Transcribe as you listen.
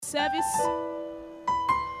service.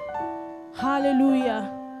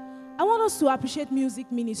 Hallelujah. I want us to appreciate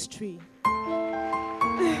music ministry.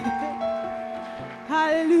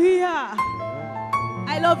 Hallelujah.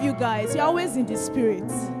 I love you guys. You're always in the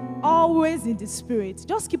spirit. Always in the spirit.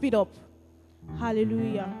 Just keep it up.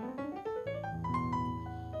 Hallelujah.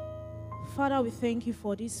 Father, we thank you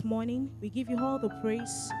for this morning. We give you all the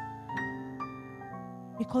praise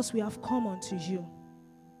because we have come unto you.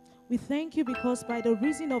 We thank you because by the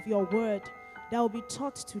reason of your word that will be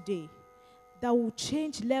taught today, that will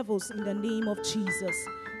change levels in the name of Jesus.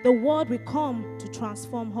 The word will come to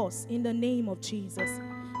transform us in the name of Jesus.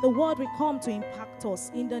 The word will come to impact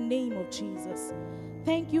us in the name of Jesus.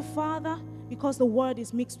 Thank you, Father, because the word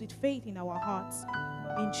is mixed with faith in our hearts.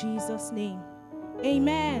 In Jesus' name.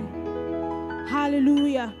 Amen.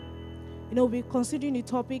 Hallelujah. We're considering the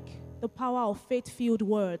topic, the power of faith-filled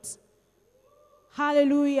words.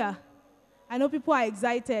 Hallelujah. I know people are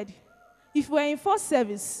excited. If we're in first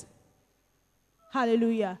service,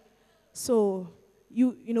 hallelujah. So,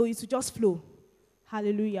 it will just flow.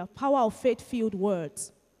 Hallelujah. Power of faith-filled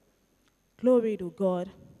words. Glory to God.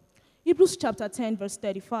 Hebrews chapter 10, verse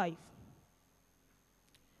 35.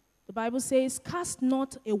 The Bible says, cast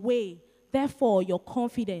not away, therefore, your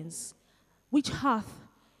confidence, which hath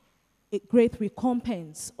a great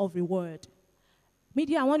recompense of reward.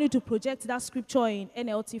 Media, I want you to project that scripture in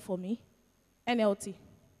NLT for me. NLT.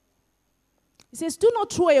 It says, do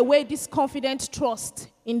not throw away this confident trust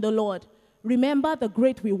in the Lord. Remember the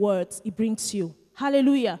great rewards it brings you.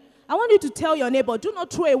 Hallelujah. I want you to tell your neighbor, do not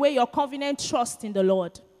throw away your confident trust in the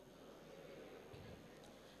Lord.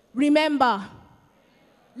 Remember,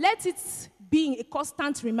 let it be a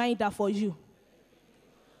constant reminder for you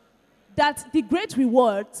that the great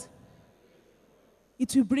reward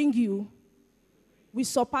it will bring you will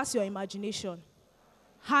surpass your imagination.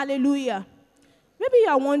 Hallelujah. Maybe you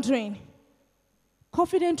are wondering,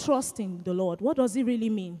 confident trust in the Lord, what does it really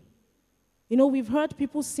mean? We've heard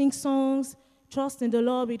people sing songs, trust in the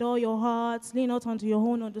Lord with all your heart, lean not unto your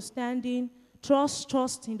own understanding,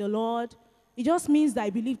 trust in the Lord. It just means that I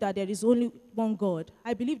believe that there is only one God.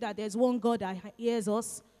 I believe that there's one God that hears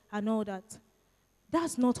us and all that.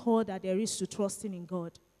 That's not all that there is to trusting in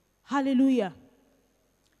God. Hallelujah.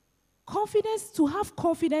 To have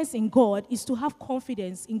confidence in God is to have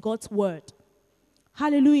confidence in God's word.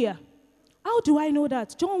 Hallelujah. How do I know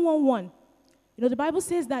that? John 1:1. The Bible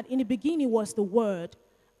says that in the beginning was the Word,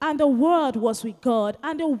 and the Word was with God,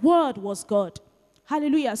 and the Word was God.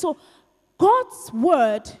 Hallelujah. So God's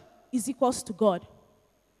word is equals to God.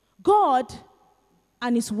 God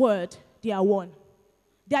and his word, they are one.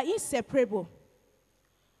 They are inseparable.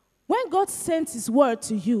 When God sent his word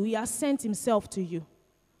to you, he has sent himself to you.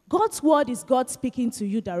 God's word is God speaking to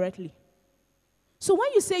you directly. So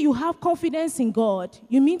when you say you have confidence in God,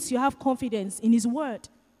 it means you have confidence in his word.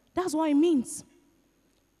 That's what it means.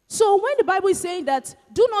 So when the Bible is saying that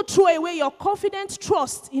do not throw away your confident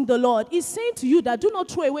trust in the Lord, it's saying to you that do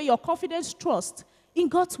not throw away your confident trust in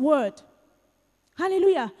God's word.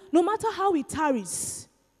 Hallelujah. No matter how it tarries,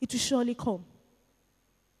 it will surely come.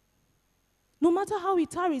 No matter how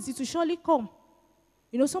it tarries, it will surely come.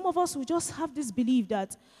 Some of us will just have this belief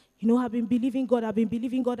that, I've been believing God, I've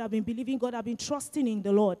been trusting in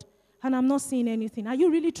the Lord, and I'm not seeing anything. Are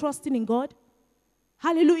you really trusting in God?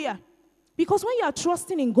 Hallelujah. Because when you are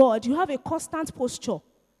trusting in God, you have a constant posture.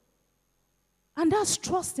 And that's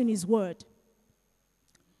trust in his word.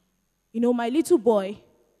 My little boy,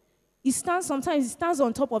 sometimes he stands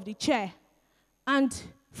on top of the chair. And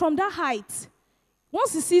from that height,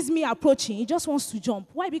 once he sees me approaching, he just wants to jump.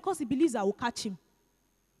 Why? Because he believes I will catch him.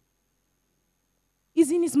 It's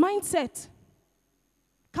in his mindset.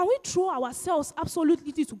 Can we throw ourselves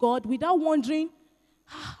absolutely to God without wondering,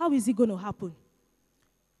 how is it going to happen?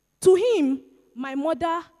 To him, my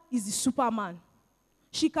mother is the Superman.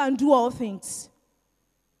 She can do all things.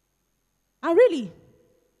 And really,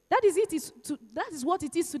 that is what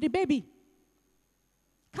it is to the baby.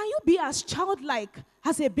 Can you be as childlike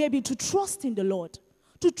as a baby to trust in the Lord,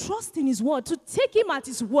 to trust in his word, to take him at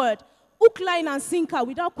his word, hook, line, and sinker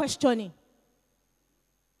without questioning?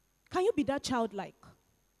 Can you be that childlike?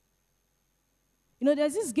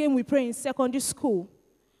 There's this game we play in secondary school.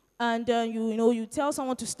 And you tell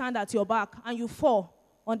someone to stand at your back, and you fall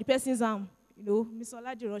on the person's arm. Miss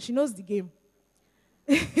Oladiro, she knows the game.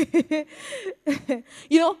 Do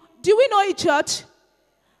we know it, church?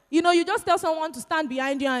 You just tell someone to stand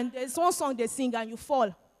behind you, and there's one song they sing, and you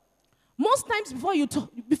fall. Most times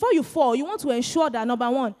before you fall, you want to ensure that, number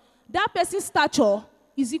one, that person's stature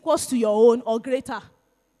is equal to your own or greater.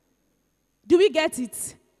 Do we get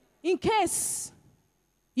it? In case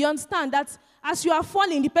you understand that as you are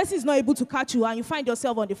falling, the person is not able to catch you and you find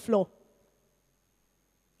yourself on the floor.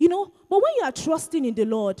 You know, but when you are trusting in the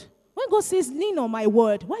Lord, when God says, lean on my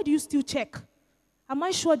word, why do you still check? Am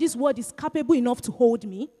I sure this word is capable enough to hold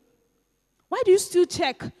me? Why do you still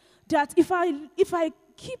check that if I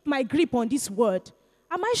keep my grip on this word,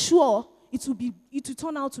 am I sure it will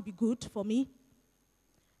turn out to be good for me?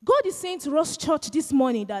 God is saying to us, church, this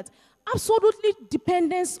morning that absolutely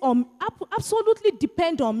depend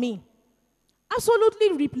on me.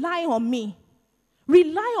 Absolutely rely on me.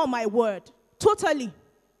 Rely on my word. Totally.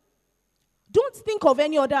 Don't think of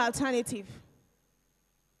any other alternative.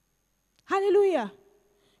 Hallelujah.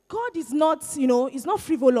 God is not, he's not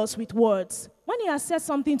frivolous with words. When he has said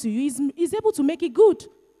something to you, he's able to make it good.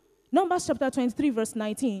 Numbers chapter 23, verse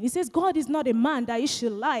 19. He says, God is not a man that he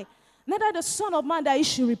should lie, neither the son of man that he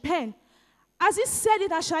should repent. As he said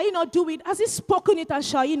it, and shall he not do it? As he spoken it, and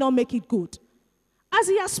shall he not make it good? As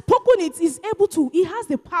he has spoken it, he has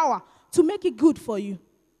the power to make it good for you.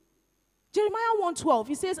 Jeremiah 1:12,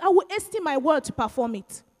 he says, I will hasten my word to perform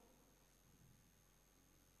it.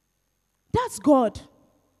 That's God.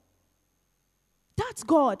 That's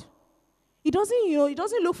God. He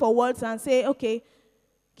doesn't look for words and say, okay,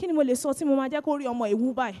 you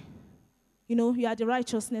are the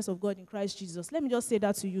righteousness of God in Christ Jesus. Let me just say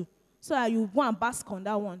that to you, so that you go and bask on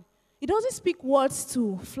that one. He doesn't speak words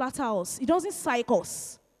to flatter us. He doesn't psych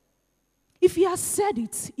us. If he has said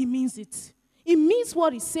it, he means it. He means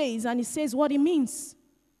what he says, and he says what he means.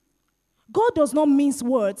 God does not mince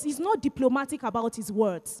words. He's not diplomatic about his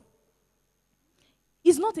words.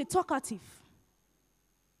 He's not a talkative.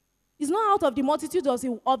 He's not out of the multitude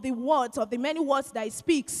of the words, of the many words that he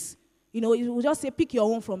speaks. He will just say, pick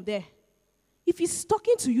your own from there. If he's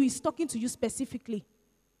talking to you, he's talking to you specifically.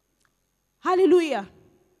 Hallelujah.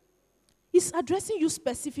 He's addressing you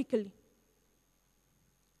specifically.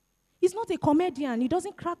 He's not a comedian. He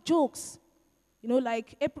doesn't crack jokes.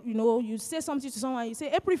 You say something to someone, you say,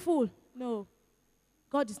 April Fool. No.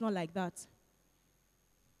 God is not like that.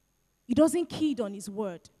 He doesn't kid on his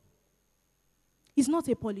word. He's not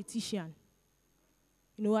a politician.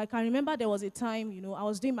 I can remember there was a time, I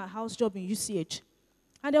was doing my house job in UCH.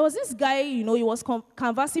 And there was this guy, he was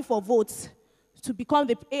canvassing for votes to become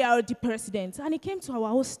the ARD president. And he came to our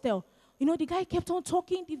hostel. The guy kept on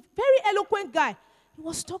talking, the very eloquent guy. He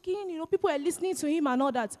was talking, people were listening to him and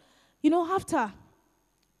all that. After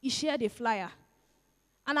he shared a flyer.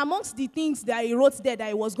 And amongst the things that he wrote there that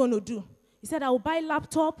he was going to do, he said, I will buy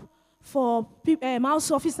laptop for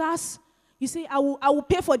house officers. You see, I will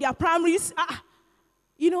pay for their primaries.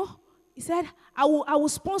 He said, I will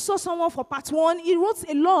sponsor someone for part 1. He wrote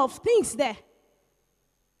a lot of things there.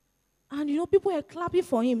 And, people were clapping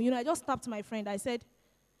for him. I just tapped my friend. I said,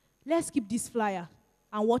 let's keep this flyer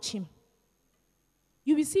and watch him.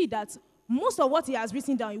 You will see that most of what he has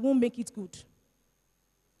written down, he won't make it good.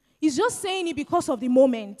 He's just saying it because of the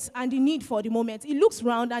moment and the need for the moment. He looks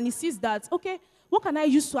around and he sees that, okay, what can I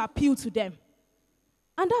use to appeal to them?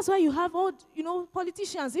 And that's why you have all,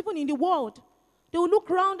 politicians, even in the world. They will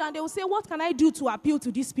look around and they will say, what can I do to appeal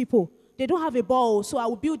to these people? They don't have a ball, so I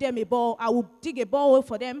will build them a ball. I will dig a ball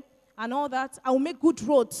for them and all that. I will make good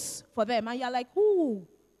roads for them. And you're like, ooh,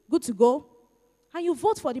 good to go. And you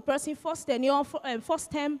vote for the person first tenure,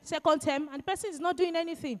 first term, second term, and the person is not doing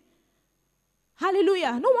anything.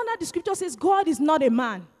 Hallelujah. No wonder the scripture says God is not a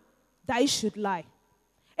man that he should lie.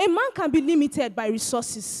 A man can be limited by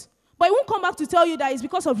resources. But he won't come back to tell you that it's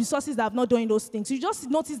because of resources that have not done those things. You just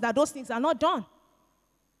notice that those things are not done.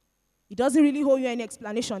 He doesn't really hold you any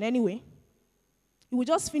explanation anyway. He will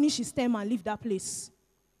just finish his term and leave that place.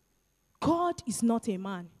 God is not a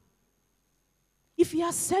man. If he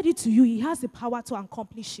has said it to you, he has the power to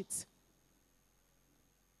accomplish it.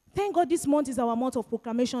 Thank God this month is our month of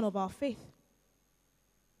proclamation of our faith.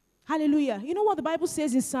 Hallelujah. You know what the Bible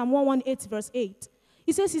says in Psalm 118, verse 8?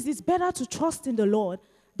 It says it is better to trust in the Lord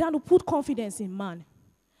than to put confidence in man.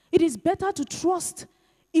 It is better to trust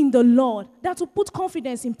in the Lord than to put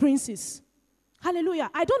confidence in princes. Hallelujah.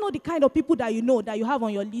 I don't know the kind of people that you have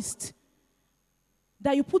on your list,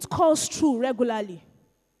 that you put calls through regularly.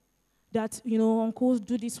 That, uncle,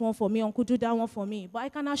 do this one for me, uncle, do that one for me. But I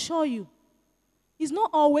can assure you, it's not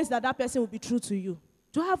always that person will be true to you.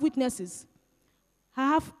 Do I have witnesses?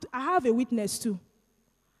 I have a witness too.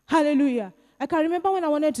 Hallelujah. I can remember when I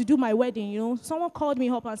wanted to do my wedding, someone called me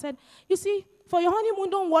up and said, you see, for your honeymoon,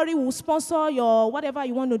 don't worry, we'll sponsor your whatever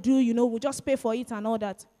you want to do, we'll just pay for it and all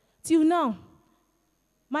that. Till now,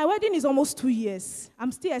 my wedding is almost 2 years.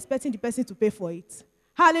 I'm still expecting the person to pay for it.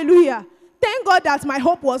 Hallelujah. Thank God that my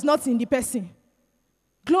hope was not in the person.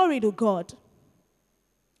 Glory to God.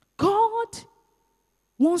 God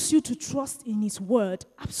wants you to trust in his word.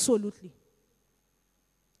 Absolutely.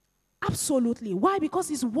 Absolutely. Why? Because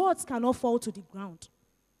his words cannot fall to the ground.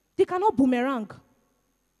 They cannot boomerang.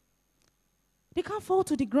 They can't fall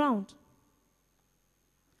to the ground.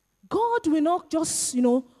 God will not just,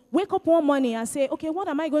 wake up one morning and say, okay, what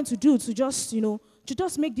am I going to do to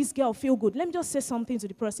just make this girl feel good? Let me just say something to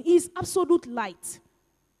the person. He is absolute light.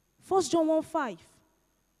 1 John 1:5.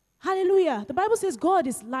 Hallelujah. The Bible says God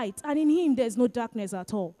is light, and in him there is no darkness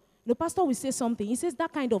at all. The pastor will say something. He says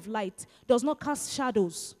that kind of light does not cast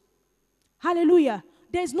shadows. Hallelujah.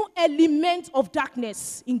 There is no element of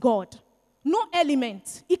darkness in God. No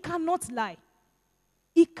element. He cannot lie.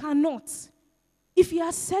 He cannot. If he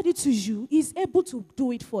has said it to you, he's able to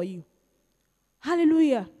do it for you.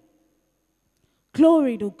 Hallelujah.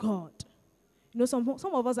 Glory to God. Some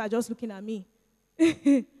of us are just looking at me.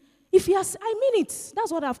 If he has, I mean it.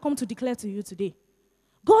 That's what I've come to declare to you today.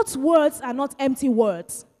 God's words are not empty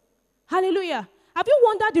words. Hallelujah. Have you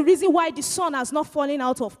wondered the reason why the sun has not fallen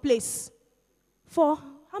out of place? For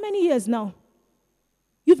how many years now?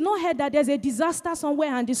 You've not heard that there's a disaster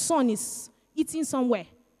somewhere and the sun is eating somewhere.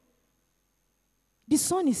 The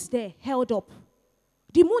sun is there, held up.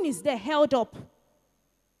 The moon is there, held up.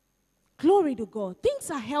 Glory to God. Things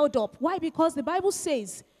are held up. Why? Because the Bible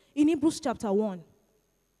says in Hebrews chapter 1,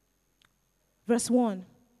 verse 1,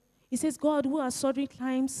 it says, God, who has sundry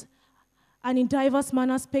times and in diverse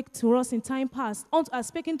manners spake to us in time past,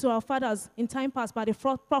 speaking to our fathers in time past by the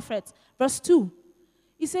prophets. Verse 2,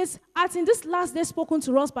 it says, as in this last day spoken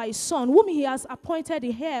to us by his Son, whom he has appointed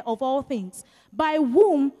the heir of all things, by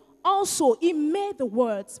whom also he made the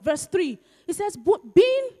words. Verse 3, it says,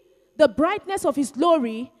 being the brightness of his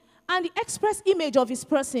glory and the express image of his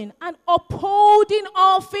person, and upholding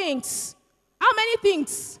all things. How many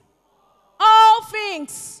things? All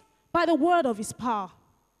things by the word of his power.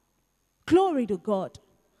 Glory to God.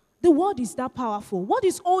 The word is that powerful. What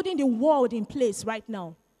is holding the world in place right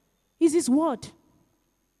now is his word.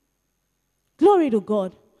 Glory to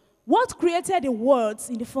God. What created the words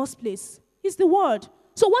in the first place is the word.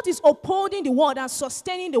 So what is upholding the word and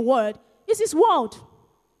sustaining the word is his word.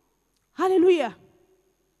 Hallelujah.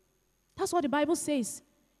 That's what the Bible says.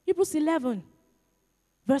 Hebrews 11,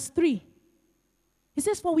 verse 3. It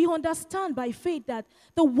says, for we understand by faith that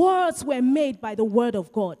the words were made by the word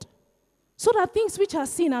of God, so that things which are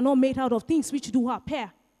seen are not made out of things which do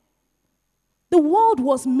appear. The world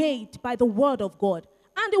was made by the word of God,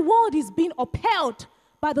 and the world is being upheld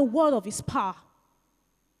by the word of his power.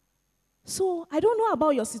 So I don't know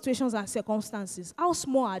about your situations and circumstances. How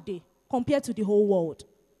small are they compared to the whole world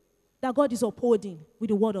that God is upholding with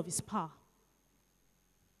the word of his power?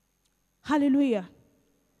 Hallelujah.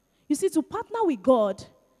 You see, to partner with God,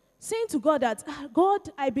 saying to God that, God,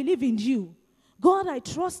 I believe in you. God, I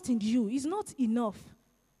trust in you, is not enough.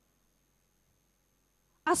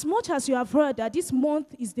 As much as you have heard that this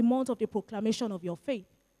month is the month of the proclamation of your faith,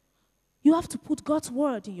 you have to put God's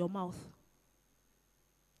word in your mouth.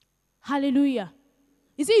 Hallelujah.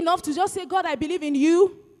 Is it enough to just say, God, I believe in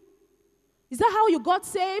you? Is that how you got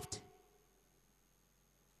saved?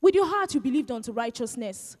 With your heart you believed unto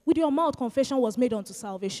righteousness. With your mouth confession was made unto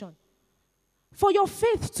salvation. For your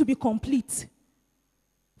faith to be complete,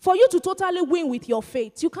 for you to totally win with your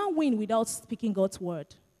faith, you can't win without speaking God's word.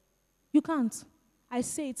 You can't. I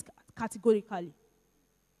say it categorically.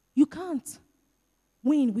 You can't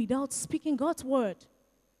win without speaking God's word.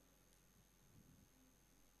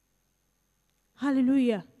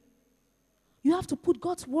 Hallelujah. You have to put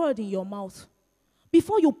God's word in your mouth.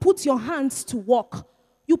 Before you put your hands to work,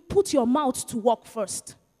 you put your mouth to work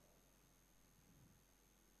first.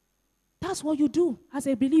 That's what you do as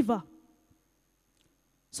a believer.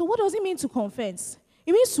 So what does it mean to confess?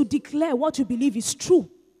 It means to declare what you believe is true,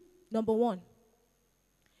 number one.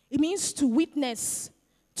 It means to witness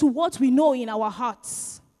to what we know in our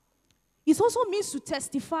hearts. It also means to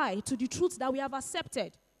testify to the truth that we have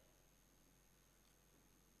accepted.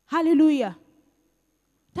 Hallelujah.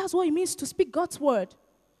 That's what it means to speak God's word.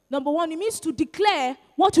 Number one, it means to declare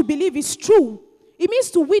what you believe is true. It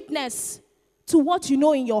means to witness to what you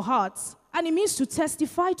know in your hearts. And it means to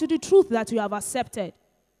testify to the truth that you have accepted.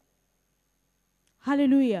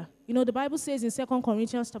 Hallelujah. You know, the Bible says in 2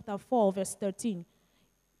 Corinthians chapter 4, verse 13,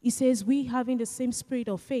 it says, we having the same spirit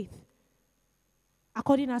of faith,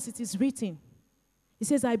 according as it is written. It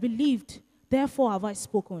says, I believed, therefore have I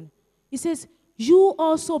spoken. It says, you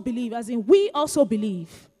also believe, as in we also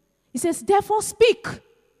believe. It says, therefore speak.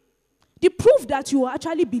 The proof that you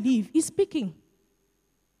actually believe is speaking.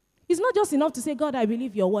 It's not just enough to say, God, I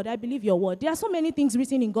believe your word. I believe your word. There are so many things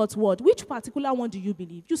written in God's word. Which particular one do you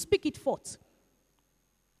believe? You speak it forth.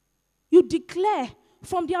 You declare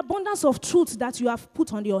from the abundance of truth that you have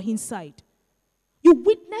put on your inside. You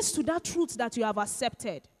witness to that truth that you have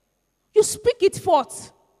accepted. You speak it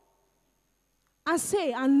forth. And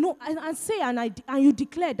say, and you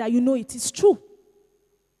declare that you know it is true.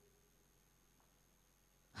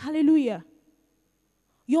 Hallelujah.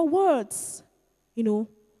 Your words,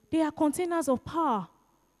 they are containers of power.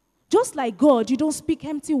 Just like God, you don't speak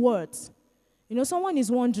empty words. Someone is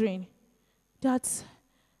wondering that,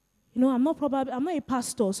 I'm not a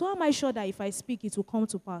pastor, so am I sure that if I speak, it will come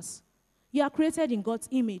to pass? You are created in God's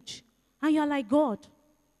image, and you are like God.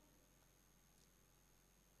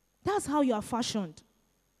 That's how you are fashioned.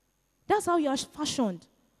 That's how you are fashioned.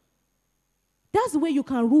 That's the way you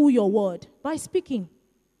can rule your word, by speaking.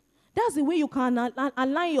 That's the way you can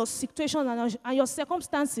align your situation and your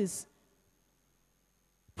circumstances.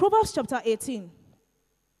 Proverbs chapter 18,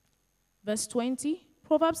 verse 20.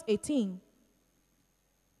 Proverbs 18,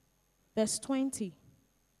 verse 20.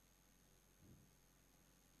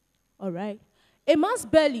 All right. A man's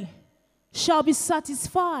belly shall be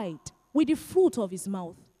satisfied with the fruit of his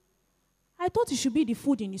mouth. I thought it should be the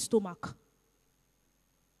food in his stomach.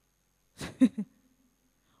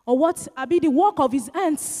 Or what? I be the work of his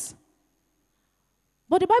hands.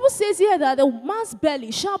 But the Bible says here that a man's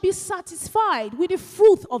belly shall be satisfied with the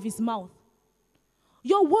fruit of his mouth.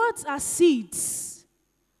 Your words are seeds,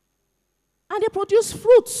 and they produce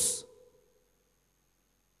fruits.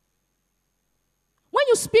 When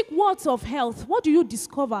you speak words of health, what do you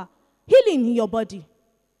discover? Healing in your body.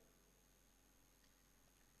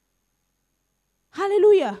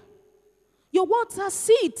 Hallelujah. Your words are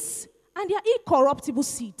seeds, and they are incorruptible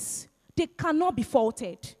seeds. They cannot be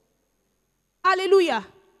faulted. Hallelujah.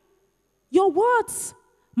 Your words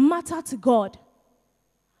matter to God.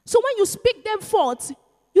 So when you speak them forth,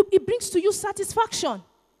 it brings to you satisfaction.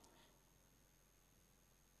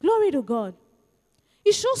 Glory to God.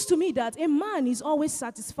 It shows to me that a man is always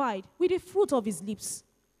satisfied with the fruit of his lips,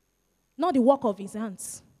 not the work of his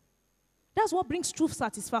hands. That's what brings true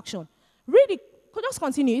satisfaction. Read it. Just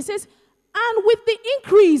continue. It says, and with the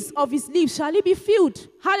increase of his lips shall he be filled.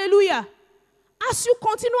 Hallelujah. As you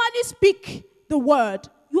continually speak the word,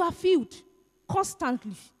 you are filled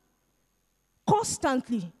constantly.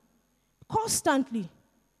 Constantly. Constantly.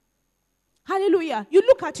 Hallelujah. You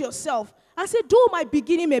look at yourself and say, though my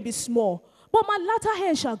beginning may be small, but my latter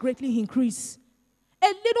end shall greatly increase. A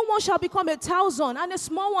little one shall become 1,000, and a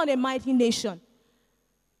small one a mighty nation.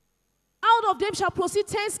 Out of them shall proceed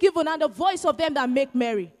thanksgiving and the voice of them that make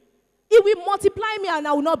merry. It will multiply me and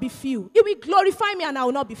I will not be few. It will glorify me and I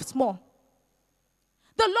will not be small.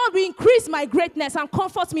 The Lord will increase my greatness and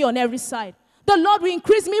comfort me on every side. The Lord will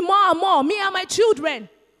increase me more and more, me and my children.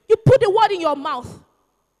 You put the word in your mouth.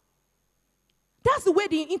 That's the way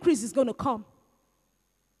the increase is going to come.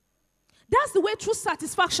 That's the way true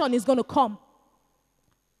satisfaction is going to come.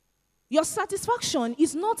 Your satisfaction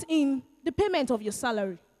is not in the payment of your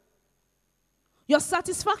salary. Your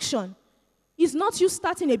satisfaction is not you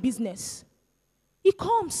starting a business. It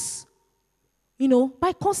comes,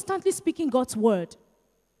 by constantly speaking God's word.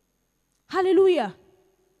 Hallelujah.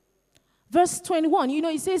 Verse 21,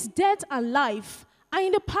 it says, death and life are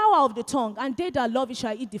in the power of the tongue, and they that love it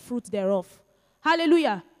shall eat the fruit thereof.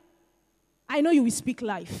 Hallelujah. I know you will speak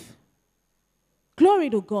life. Glory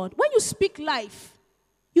to God. When you speak life,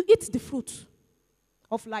 you eat the fruit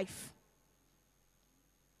of life.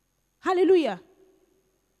 Hallelujah.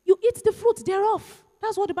 You eat the fruit thereof.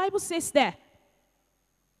 That's what the Bible says there.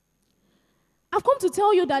 I've come to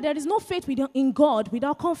tell you that there is no faith in God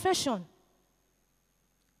without confession.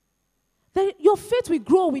 That your faith will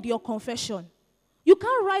grow with your confession. You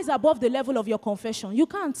can't rise above the level of your confession. You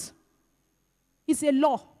can't. It's a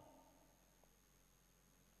law.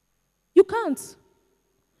 You can't.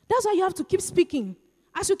 That's why you have to keep speaking.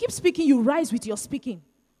 As you keep speaking, you rise with your speaking.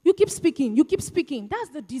 You keep speaking. You keep speaking. That's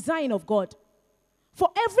the design of God. For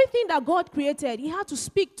everything that God created, he had to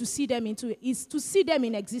speak to see them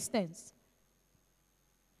in existence.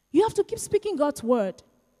 You have to keep speaking God's word.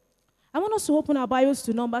 I want us to open our Bibles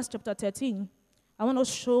to Numbers chapter 13. I want to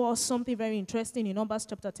show us something very interesting in Numbers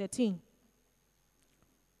chapter 13.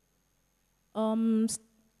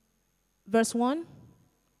 Verse 1.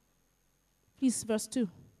 Please, verse 2.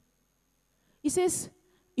 It says,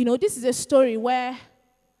 this is a story where,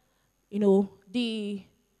 the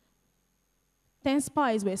 10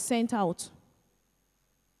 spies were sent out,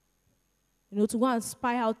 to go and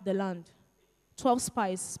spy out the land. 12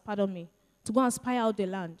 spies, to go and spy out the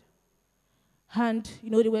land. And,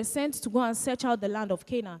 they were sent to go and search out the land of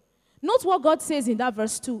Canaan. Note what God says in that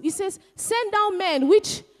verse 2. He says, send down men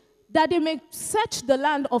that they may search the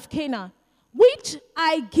land of Canaan, which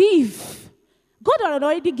I give God had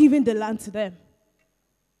already given the land to them.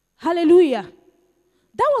 Hallelujah.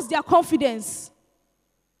 That was their confidence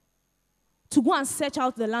to go and search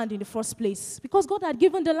out the land in the first place, because God had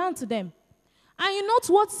given the land to them. And you note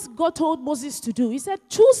what God told Moses to do. He said,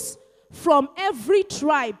 choose from every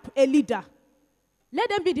tribe a leader. Let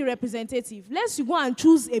them be the representative. Lest you go and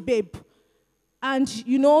choose a babe and,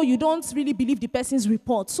 you don't really believe the person's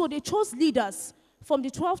report. So they chose leaders from the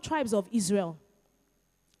 12 tribes of Israel.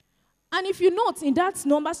 And if you note in that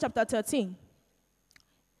Numbers chapter 13,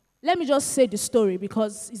 let me just say the story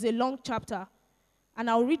because it's a long chapter. And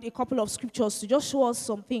I'll read a couple of scriptures to just show us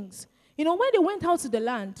some things. When they went out to the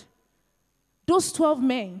land, those 12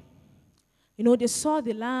 men, they saw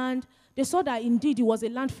the land. They saw that indeed it was a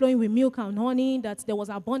land flowing with milk and honey, that there was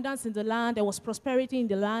abundance in the land, there was prosperity in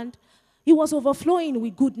the land. It was overflowing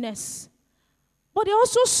with goodness. But they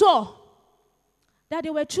also saw that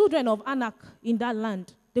there were children of Anak in that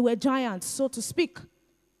land. They were giants, so to speak.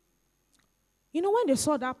 When they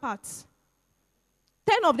saw that part,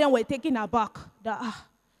 10 of them were taken aback that,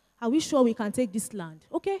 are we sure we can take this land?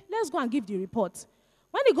 Okay, let's go and give the report.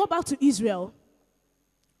 When they go back to Israel,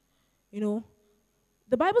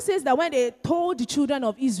 the Bible says that when they told the children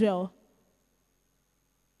of Israel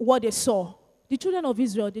what they saw, the children of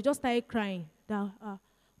Israel, they just started crying that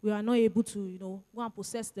we are not able to, go and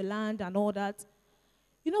possess the land and all that.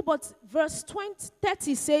 But verse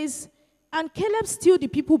 30 says, and Caleb stilled the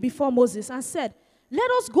people before Moses and said, let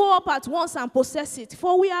us go up at once and possess it,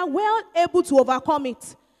 for we are well able to overcome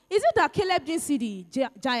it. Is it that Caleb didn't see the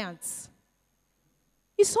giants?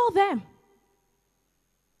 He saw them.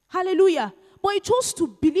 Hallelujah. But he chose to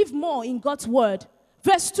believe more in God's word.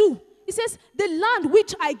 Verse 2, it says, the land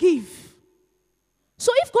which I give.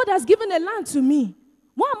 So if God has given a land to me,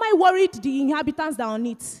 why am I worried the inhabitants that are on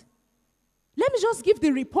it? Let me just give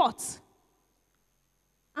the report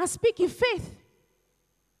and speak in faith.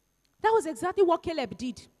 That was exactly what Caleb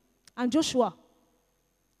did and Joshua.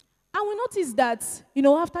 And we noticed that,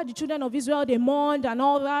 after the children of Israel, they mourned and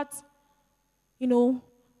all that,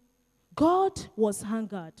 God was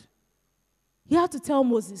angered. He had to tell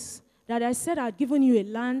Moses that I said I had given you a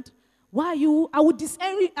land. I would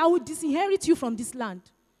disinherit you from this land.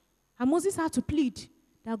 And Moses had to plead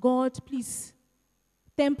that God, please,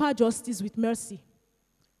 temper justice with mercy.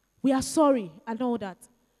 We are sorry and all that.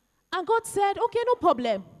 And God said, okay, no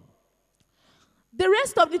problem. The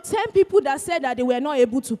rest of the 10 people that said that they were not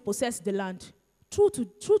able to possess the land, true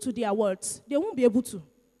to their words, they won't be able to.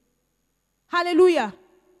 Hallelujah.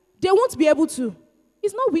 They won't be able to.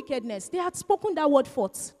 It's not wickedness. They had spoken that word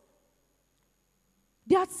forth.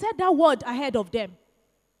 They had said that word ahead of them.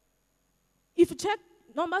 If you check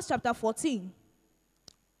Numbers chapter 14,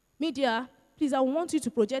 media, please, I want you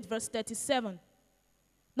to project verse 37.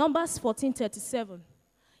 Numbers 14:37.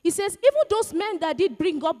 It says, even those men that did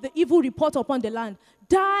bring up the evil report upon the land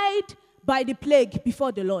died by the plague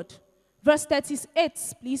before the Lord. Verse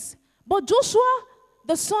 38, please. But Joshua,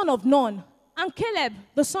 the son of Nun, and Caleb,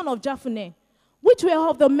 the son of Jephunneh, which were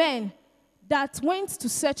of the men that went to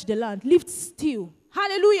search the land, lived still.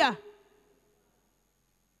 Hallelujah.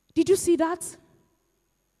 Did you see that?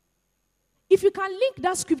 If you can link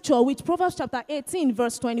that scripture with Proverbs chapter 18,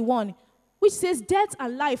 verse 21, which says, death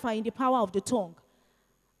and life are in the power of the tongue,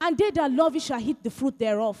 and they that love it shall eat the fruit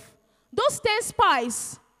thereof. Those 10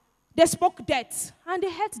 spies, they spoke death, and they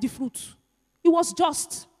ate the fruit. It was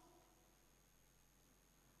just.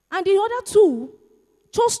 And the other 2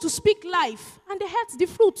 chose to speak life, and they ate the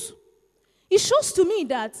fruit. It shows to me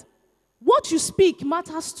that what you speak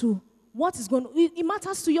matters to it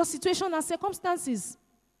matters to your situation and circumstances.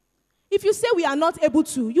 If you say we are not able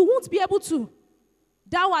to, you won't be able to.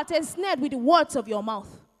 Thou art ensnared with the words of your mouth.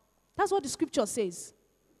 That's what the scripture says.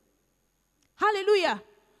 Hallelujah.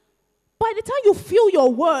 By the time you fill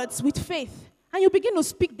your words with faith and you begin to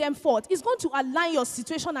speak them forth, it's going to align your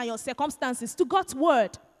situation and your circumstances to God's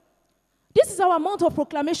word. This is our amount of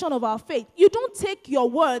proclamation of our faith. You don't take your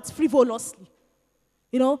words frivolously.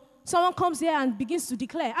 Someone comes here and begins to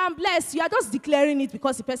declare, I'm blessed. You are just declaring it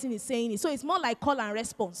because the person is saying it. So it's more like call and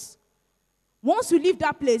response. Once you leave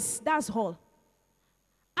that place, that's all.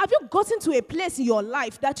 Have you gotten to a place in your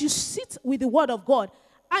life that you sit with the word of God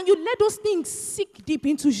and you let those things sink deep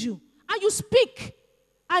into you, and you speak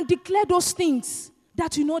and declare those things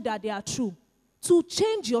that you know that they are true to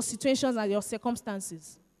change your situations and your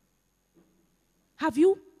circumstances? Have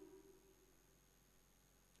you?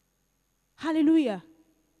 Hallelujah.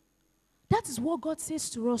 That is what God says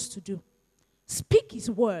to us to do. Speak his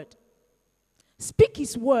word. Speak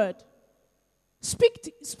his word.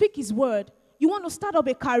 Speak his word. You want to start up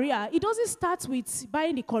a career, it doesn't start with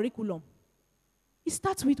buying the curriculum. It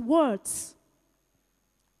starts with words.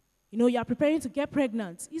 You are preparing to get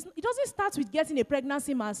pregnant. It doesn't start with getting a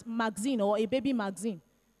pregnancy magazine or a baby magazine.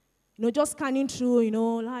 Just scanning through,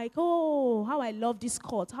 like, oh, how I love this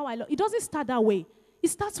coat. It doesn't start that way. It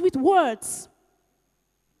starts with words.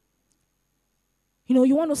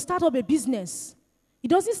 You want to start up a business. It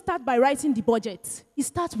doesn't start by writing the budget. It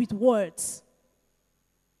starts with words.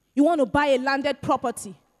 You want to buy a landed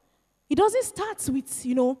property. It doesn't start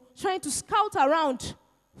with, trying to scout around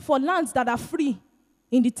for lands that are free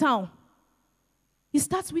in the town. It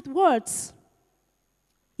starts with words.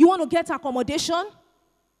 You want to get accommodation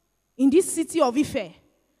in this city of Ife.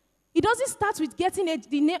 It doesn't start with getting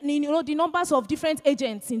the numbers of different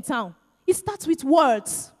agents in town. It starts with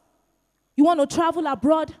words. You want to travel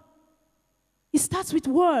abroad. It starts with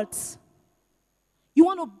words. You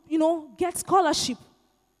want to, get scholarship.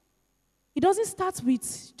 It doesn't start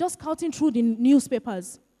with just scouting through the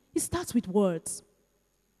newspapers. It starts with words.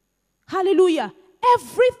 Hallelujah.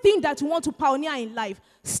 Everything that you want to pioneer in life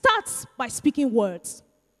starts by speaking words.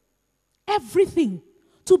 Everything.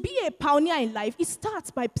 To be a pioneer in life, it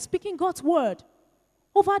starts by speaking God's word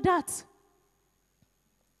over that.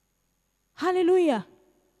 Hallelujah.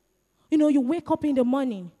 You wake up in the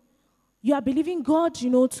morning. You are believing God,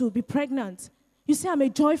 to be pregnant. You say, I'm a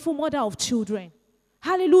joyful mother of children.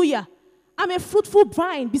 Hallelujah. I'm a fruitful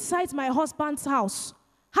vine beside my husband's house.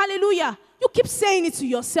 Hallelujah. You keep saying it to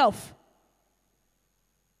yourself.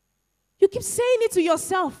 You keep saying it to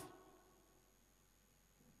yourself.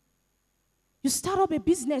 You start up a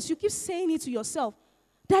business. You keep saying it to yourself.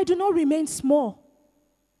 That I do not remain small.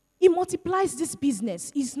 It multiplies this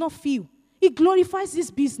business. It's not few. It glorifies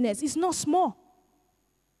this business. It's not small.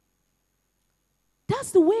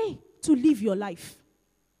 That's the way to live your life.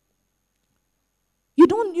 You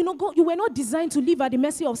were not designed to live at the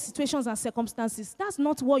mercy of situations and circumstances. That's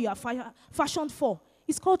not what you are fashioned for.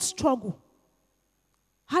 It's called struggle.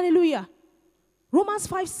 Hallelujah. Romans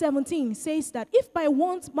 5:17 says that if by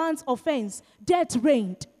one man's offense death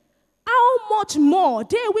reigned, how much more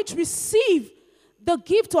they which receive the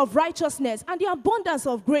gift of righteousness and the abundance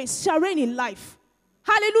of grace shall reign in life.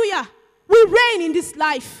 Hallelujah. We reign in this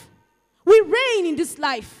life. We reign in this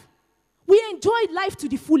life. We enjoy life to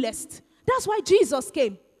the fullest. That's why Jesus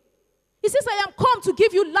came. He says, I am come to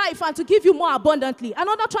give you life and to give you more abundantly.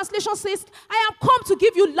 Another translation says, I am come to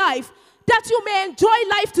give you life that you may enjoy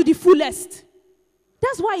life to the fullest.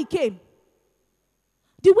 That's why he came.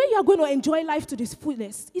 The way you are going to enjoy life to the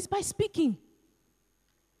fullest is by speaking.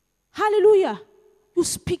 Hallelujah. You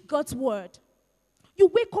speak God's word. You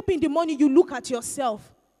wake up in the morning, you look at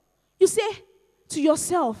yourself. You say to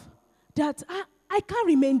yourself that I can't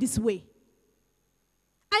remain this way.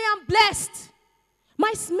 I am blessed.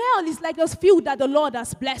 My smell is like a field that the Lord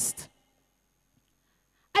has blessed.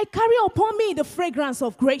 I carry upon me the fragrance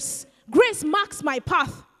of grace. Grace marks my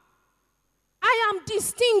path. I am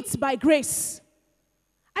distinct by grace.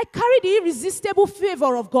 I carry the irresistible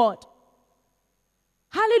favor of God.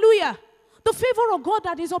 Hallelujah. The favor of God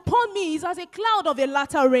that is upon me is as a cloud of a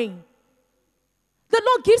latter rain. The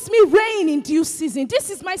Lord gives me rain in due season. This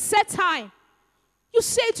is my set time. You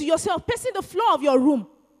say to yourself, pacing the floor of your room.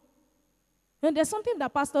 And there's something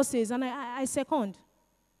that pastor says, and I second.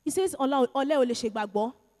 He says, Ole ole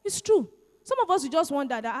shegbagbo. It's true. Some of us, we just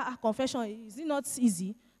wonder that, confession, is it not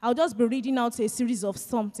easy? I'll just be reading out a series of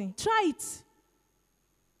something. Try it.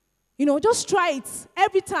 Just try it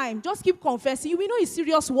every time. Just keep confessing. You will know it's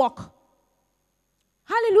serious work.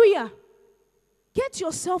 Hallelujah. Get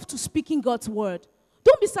yourself to speaking God's word.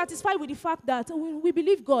 Don't be satisfied with the fact that we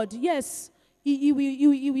believe God. Yes, he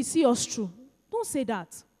will see us through. Don't say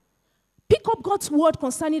that. Pick up God's word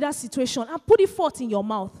concerning that situation and put it forth in your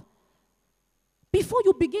mouth. Before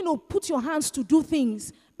you begin to put your hands to do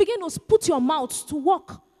things, begin to put your mouth to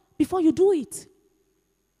work before you do it.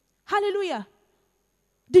 Hallelujah.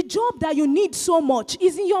 The job that you need so much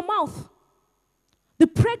is in your mouth. The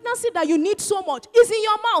pregnancy that you need so much is in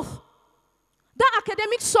your mouth. That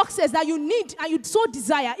academic success that you need and you so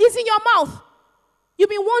desire is in your mouth. You've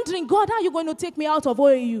been wondering, God, how are you going to take me out of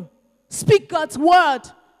OAU? Speak God's word.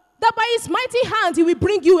 That by his mighty hand, he will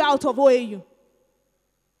bring you out of OAU.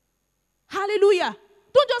 Hallelujah.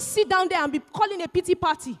 Don't just sit down there and be calling a pity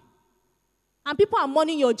party. And people are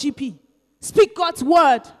mourning your GP. Speak God's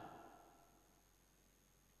word.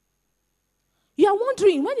 You are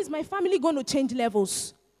wondering, when is my family going to change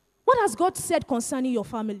levels? What has God said concerning your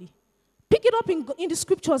family? Pick it up in the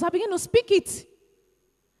scriptures and begin to speak it.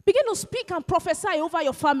 Begin to speak and prophesy over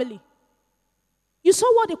your family. You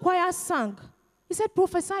saw what the choir sang. He said,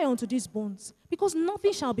 prophesy unto these bones, because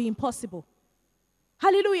nothing shall be impossible.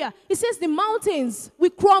 Hallelujah. He says the mountains will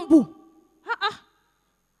crumble.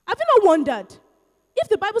 Have you not wondered? if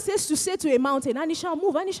the Bible says to say to a mountain, and it shall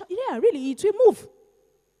move, and it shall, yeah, really, it will move.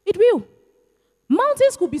 It will.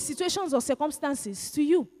 Mountains could be situations or circumstances to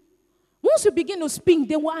you. Once you begin to speak,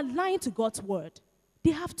 they will align to God's word.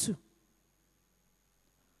 They have to.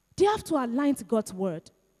 They have to align to God's word.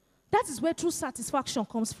 That is where true satisfaction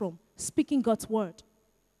comes from, speaking God's word.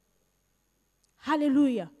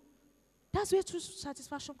 Hallelujah. That's where true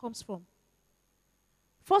satisfaction comes from.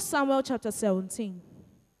 1 Samuel chapter 17.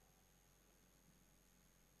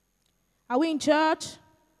 Are we in church?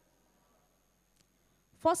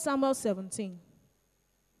 1 Samuel 17.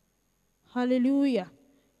 Hallelujah.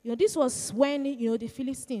 This was when, the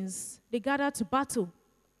Philistines, they gathered to battle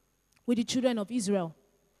with the children of Israel.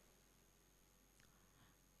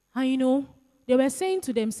 And, they were saying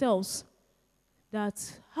to themselves that,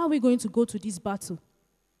 how are we going to go to this battle?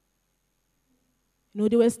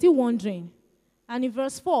 They were still wondering. And in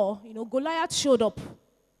verse 4, Goliath showed up.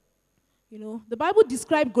 The Bible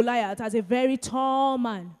described Goliath as a very tall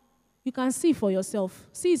man. You can see for yourself.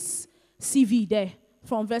 See his CV there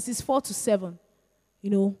from verses 4 to 7.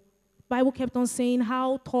 Bible kept on saying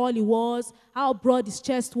how tall he was, how broad his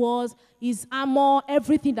chest was, his armor,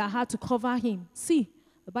 everything that had to cover him. See,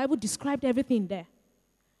 the Bible described everything there.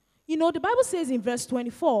 The Bible says in verse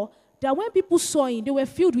 24 that when people saw him, they were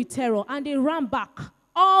filled with terror and they ran back,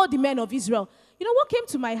 all the men of Israel. What came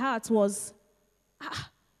to my heart was,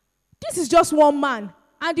 this is just one man,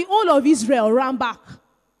 and the whole of Israel ran back.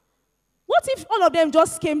 What if all of them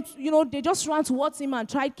just came, they just ran towards him and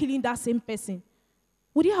tried killing that same person?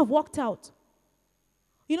 Would he have walked out?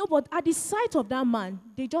 But at the sight of that man,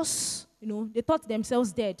 they just, they thought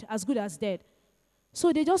themselves dead, as good as dead.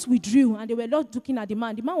 So they just withdrew, and they were not looking at the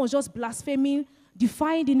man. The man was just blaspheming,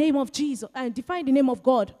 defying the name of Jesus, and defying the name of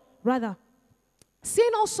God, rather.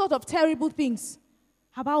 Saying all sorts of terrible things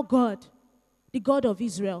about God, the God of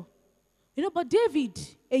Israel. But David,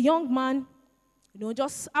 a young man,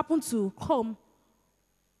 just happened to come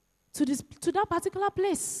to that particular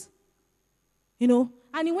place.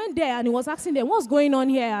 And he went there and he was asking them, what's going on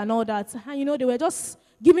here and all that. And, they were just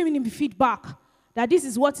giving him feedback that this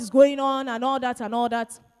is what is going on and all that and all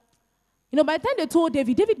that. By the time they told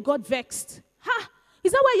David, David got vexed.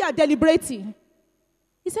 Is that why you are deliberating?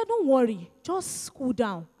 He said, don't worry, just cool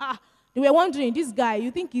down. They were wondering, this guy,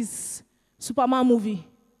 you think he's Superman movie?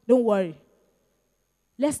 Don't worry.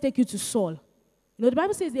 Let's take you to Saul. The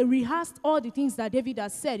Bible says they rehearsed all the things that David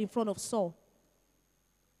had said in front of Saul.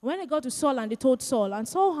 When they got to Saul and they told Saul, and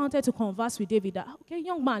Saul wanted to converse with David, that, okay,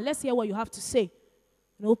 young man, let's hear what you have to say.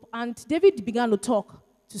 And David began to talk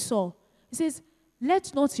to Saul. He says,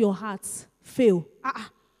 let not your hearts fail.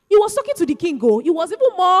 He was talking to the king, He was even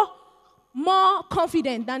more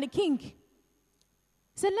confident than the king. He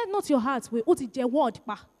said, let not your hearts fail.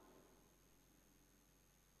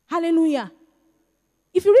 Hallelujah.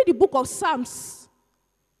 If you read the book of Psalms,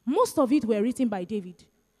 most of it were written by David.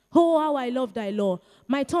 Oh, how I love thy law.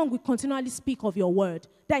 My tongue will continually speak of your word.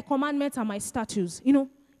 Thy commandments are my statutes.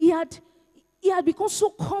 He had become so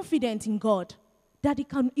confident in God that he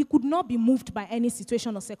could not be moved by any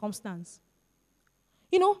situation or circumstance.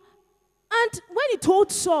 And when he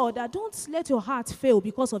told Saul that don't let your heart fail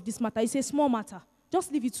because of this matter, it's a small matter.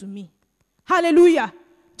 Just leave it to me. Hallelujah.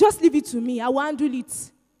 Just leave it to me. I will handle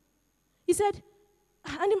it. He said,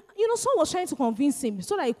 and Saul was trying to convince him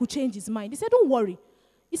so that he could change his mind. He said, don't worry.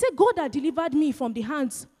 He said, God had delivered me from the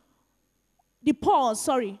paws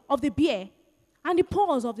of the bear and the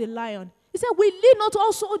paws of the lion. He said, will he not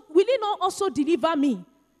also deliver me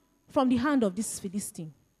from the hand of this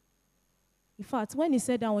Philistine? In fact, when he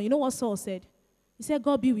said that one, you know what Saul said? He said,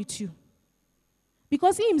 God be with you.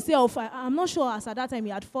 Because he himself, I'm not sure as at that time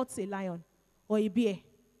he had fought a lion or a bear.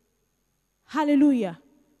 Hallelujah.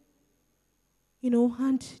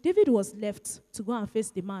 And David was left to go and face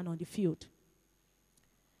the man on the field.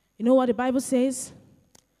 You know what the Bible says?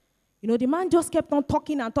 The man just kept on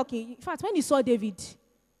talking and talking. In fact, when he saw David,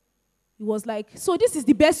 he was like, so this is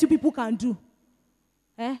the best you people can do.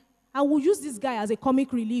 I will use this guy as a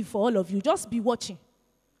comic relief for all of you. Just be watching.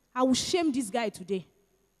 I will shame this guy today.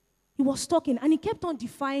 He was talking, and he kept on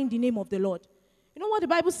defying the name of the Lord. You know what the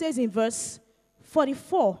Bible says in verse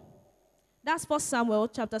 44? That's 1 Samuel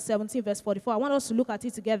chapter 17, verse 44. I want us to look at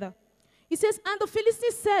it together. It says, and the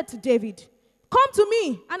Philistine said to David, come to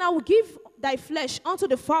me, and I will give thy flesh unto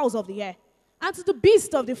the fowls of the air, and to the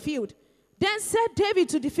beasts of the field. Then said David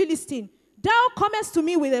to the Philistine, thou comest to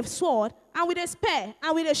me with a sword, and with a spear,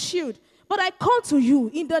 and with a shield. But I come to you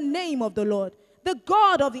in the name of the Lord, the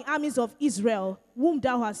God of the armies of Israel, whom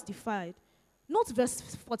thou hast defied. Note verse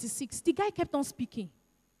 46. The guy kept on speaking.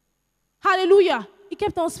 Hallelujah. He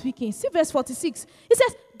kept on speaking. See verse 46. He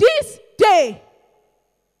says, this day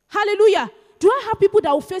Hallelujah. Do I have people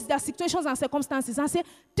that will face their situations and circumstances and say,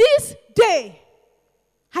 this day,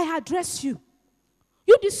 I address you.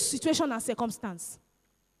 You, this situation and circumstance.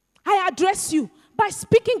 I address you by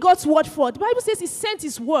speaking God's word forth. The Bible says he sent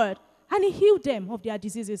his word and he healed them of their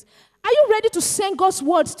diseases. Are you ready to send God's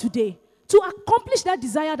word today to accomplish that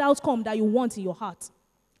desired outcome that you want in your heart?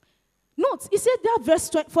 Note, he said that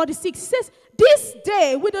verse 46, he says, this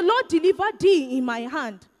day will the Lord deliver thee in my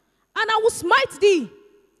hand, and I will smite thee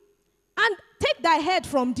and take thy head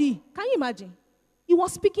from thee. Can you imagine? He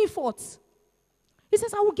was speaking forth. He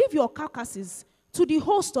says, I will give your carcasses to the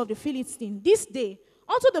host of the Philistines this day,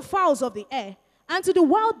 unto the fowls of the air, and to the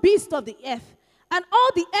wild beasts of the earth, and all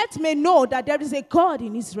the earth may know that there is a God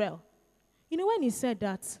in Israel. You know, when he said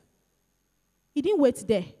that, he didn't wait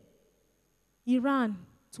there. He ran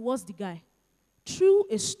towards the guy, threw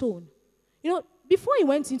a stone. You know, before he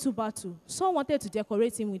went into battle, Saul wanted to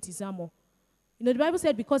decorate him with his armor. You know, the Bible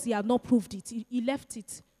said because he had not proved it, he left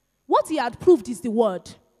it. What he had proved is the word.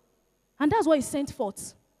 And that's what he sent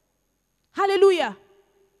forth. Hallelujah.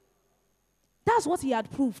 That's what he had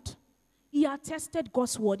proved. He had tested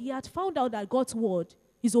God's word. He had found out that God's word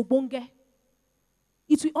is obonge.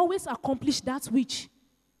 It will always accomplish that which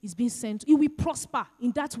is being sent. It will prosper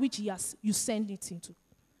in that which you send it into.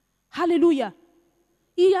 Hallelujah.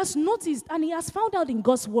 He has noticed and he has found out in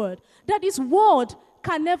God's word that his word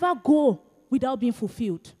can never go without being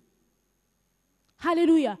fulfilled.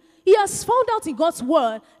 Hallelujah. He has found out in God's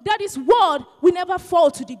word that his word will never fall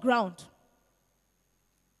to the ground.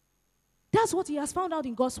 That's what he has found out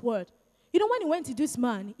in God's word. You know, when he went to this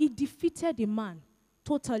man, he defeated the man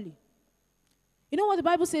totally. You know what the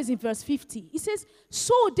Bible says in verse 50? It says,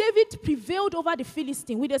 so David prevailed over the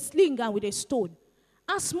Philistine with a sling and with a stone,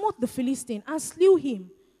 and smote the Philistine and slew him.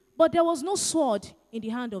 But there was no sword in the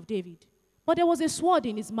hand of David, but there was a sword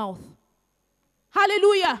in his mouth.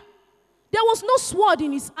 Hallelujah. There was no sword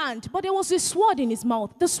in his hand, but there was a sword in his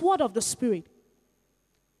mouth, the sword of the Spirit.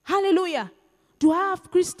 Hallelujah. Do I have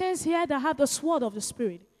Christians here that have the sword of the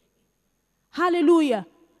Spirit? Hallelujah.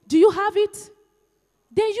 Do you have it?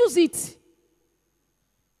 Then use it.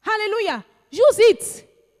 Hallelujah. Use it.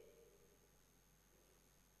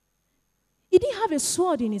 He didn't have a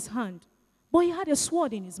sword in his hand, but he had a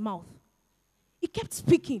sword in his mouth. He kept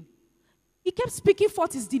speaking. He kept speaking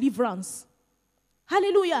forth his deliverance.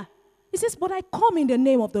 Hallelujah. He says, but I come in the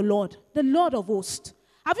name of the Lord of hosts.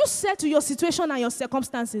 Have you said to your situation and your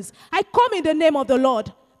circumstances, I come in the name of the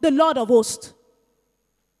Lord of hosts.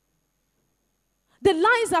 The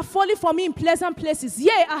lines are falling for me in pleasant places.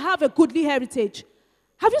 Yea, I have a goodly heritage.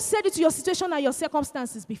 Have you said it to your situation and your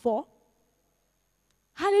circumstances before?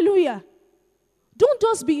 Hallelujah. Don't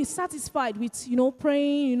just be satisfied with,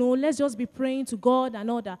 praying, let's just be praying to God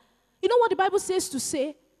and all that. You know what the Bible says to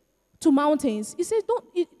say to mountains? It says,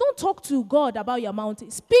 don't talk to God about your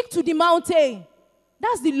mountain. Speak to the mountain.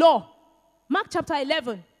 That's the law. Mark chapter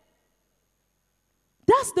 11.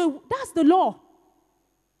 That's the law.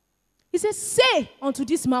 He says, say unto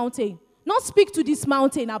this mountain. Not speak to this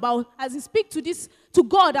mountain speak to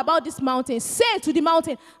God about this mountain. Say to the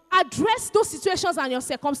mountain. Address those situations and your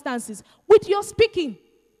circumstances with your speaking.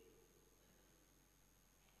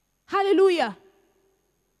 Hallelujah.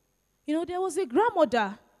 There was a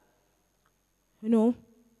grandmother,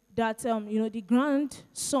 that, the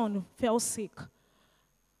grandson fell sick.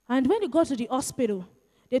 And when they got to the hospital,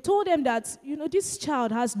 they told them that, this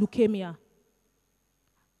child has leukemia.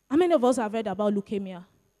 How many of us have read about leukemia?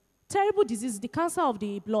 Terrible disease, the cancer of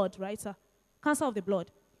the blood, right, sir? Cancer of the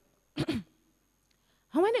blood. And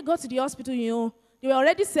when they got to the hospital, they were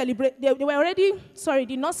already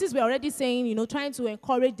the nurses were already saying, trying to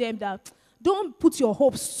encourage them that don't put your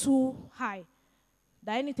hopes too high,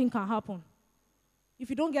 that anything can happen. If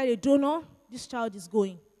you don't get a donor, this child is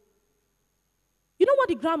going. You know what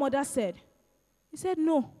the grandmother said? He said,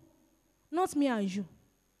 no, not me and you.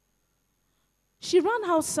 She ran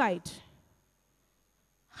outside,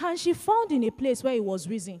 and she found in a place where he was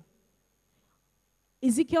risen.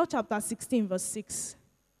 Ezekiel chapter 16, verse 6.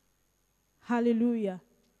 Hallelujah.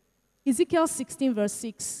 Ezekiel 16, verse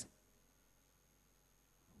 6.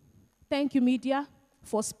 Thank you, media,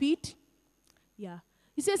 for speed. Yeah.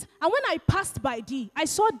 He says, and when I passed by thee, I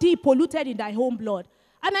saw thee polluted in thy own blood.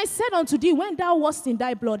 And I said unto thee, when thou wast in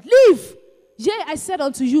thy blood, live. Yea, I said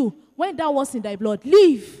unto you, when thou wast in thy blood,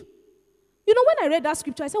 live. When I read that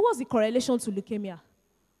scripture, I said, what's the correlation to leukemia?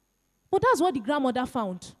 But that's what the grandmother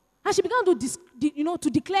found. And she began to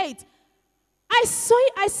declare it. I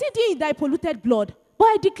see thee in thy polluted blood, but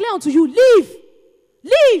I declare unto you, live,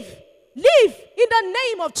 live, live in the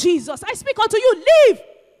name of Jesus. I speak unto you, live.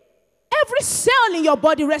 Every cell in your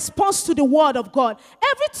body responds to the word of God.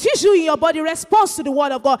 Every tissue in your body responds to the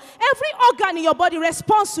word of God. Every organ in your body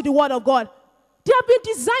responds to the word of God. They have been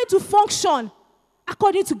designed to function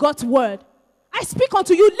according to God's word. I speak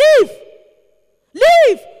unto you, live.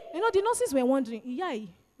 Live. You know, the nurses were wondering,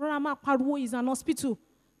 Rama Parwo is an hospital.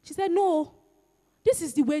 She said, no, this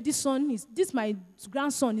is the way this my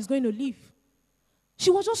grandson is going to live. She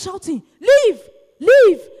was just shouting, leave,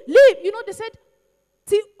 leave, leave. You know, they said,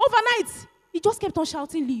 till overnight, he just kept on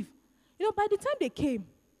shouting, leave. You know, by the time they came,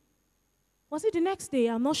 was it the next day?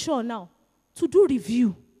 I'm not sure now, to do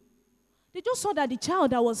review. They just saw that the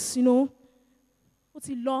child that was, that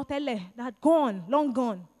had gone, long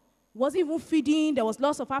gone. He wasn't even feeding, there was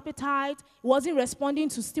loss of appetite, he wasn't responding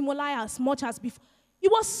to stimuli as much as before. He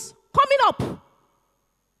was coming up.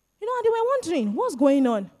 You know, and they were wondering, what's going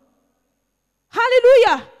on?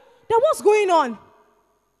 Hallelujah! Then what's going on?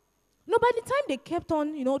 No, by the time they kept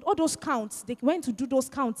on, all those counts, they went to do those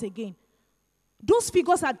counts again. Those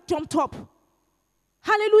figures had jumped up.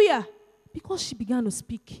 Hallelujah! Because she began to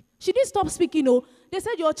speak. She didn't stop speaking, no. They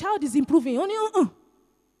said, your child is improving. Only,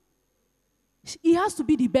 He has to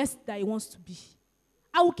be the best that he wants to be.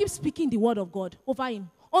 I will keep speaking the word of God over him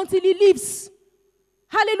until he leaves.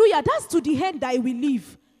 Hallelujah. That's to the end that he will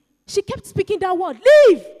leave. She kept speaking that word.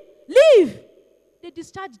 Leave! Leave! They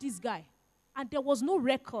discharged this guy. And there was no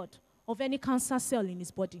record of any cancer cell in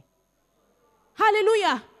his body.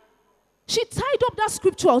 Hallelujah. She tied up that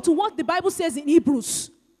scripture to what the Bible says in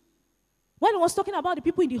Hebrews. When it was talking about the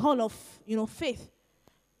people in the hall of, faith.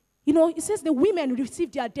 It says the women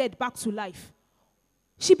received their dead back to life.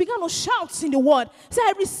 She began to shout in the word. Say,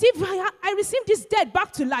 I received this dead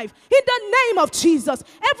back to life. In the name of Jesus.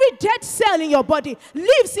 Every dead cell in your body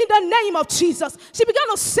lives in the name of Jesus. She began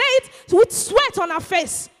to say it with sweat on her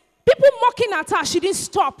face. People mocking at her, she didn't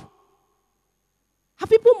stop. Have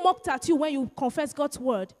people mocked at you when you confess God's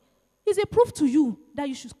word? It's a proof to you that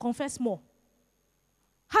you should confess more.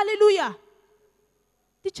 Hallelujah.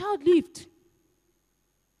 The child lived.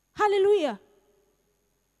 Hallelujah.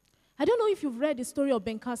 I don't know if you've read the story of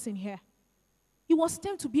Ben Carson here. He was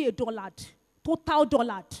termed to be a dullard, total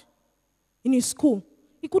dullard in his school.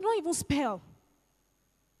 He could not even spell.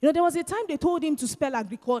 There was a time they told him to spell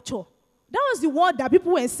agriculture. That was the word that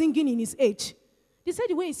people were singing in his age. They said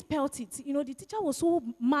the way he spelled it, the teacher was so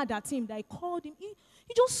mad at him that he called him. He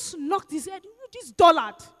just knocked his head. This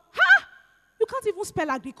dullard. Ha! You can't even spell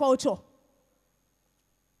agriculture.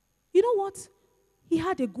 You know what? He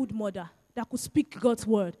had a good mother that could speak God's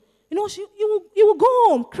word. He will go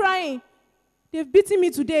home crying. They've beaten me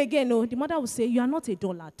today again. No, the mother will say, you are not a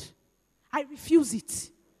dullard. I refuse it.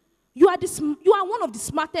 You are one of the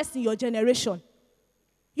smartest in your generation.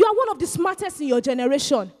 You are one of the smartest in your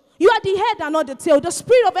generation. You are the head and not the tail. The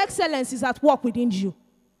spirit of excellence is at work within you.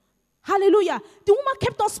 Hallelujah. The woman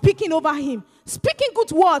kept on speaking over him. Speaking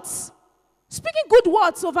good words. Speaking good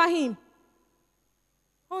words over him.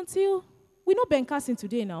 Until we know Ben Carson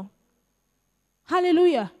today now.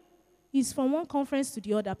 Hallelujah. He's from one conference to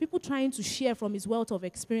the other. People trying to share from his wealth of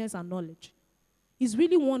experience and knowledge. He's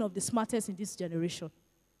really one of the smartest in this generation.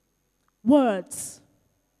 Words.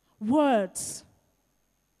 Words.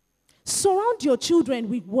 Surround your children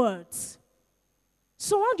with words.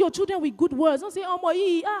 Surround your children with good words. Don't say,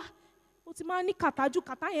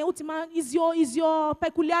 is your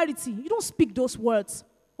peculiarity. You don't speak those words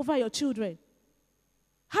over your children.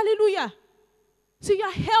 Hallelujah. So you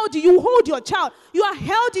are healthy. You hold your child. You are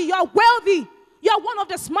healthy. You are wealthy. You are one of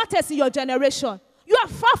the smartest in your generation. You are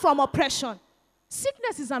far from oppression.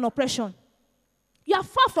 Sickness is an oppression. You are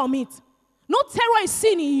far from it. No terror is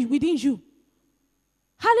seen within you.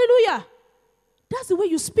 Hallelujah. That's the way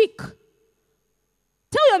you speak.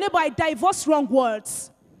 Tell your neighbor, I divorce wrong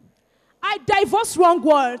words. I divorce wrong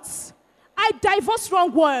words. I divorce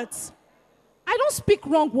wrong words. I don't speak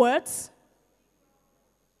wrong words.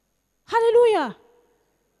 Hallelujah.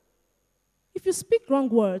 If you speak wrong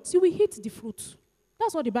words, you will hit the fruit.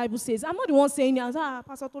 That's what the Bible says. I'm not the one saying,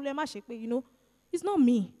 Pastor Tolema Shekpe, It's not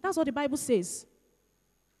me. That's what the Bible says.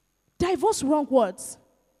 Divorce wrong words.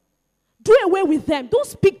 Do away with them. Don't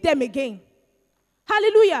speak them again.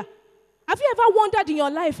 Hallelujah. Have you ever wondered in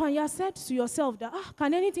your life and you have said to yourself that,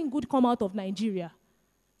 can anything good come out of Nigeria?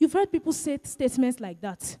 You've heard people say statements like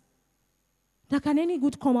that. That can any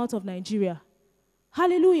good come out of Nigeria?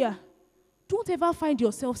 Hallelujah. Don't ever find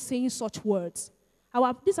yourself saying such words.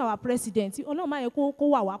 This is our president. You've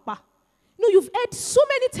heard so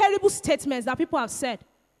many terrible statements that people have said.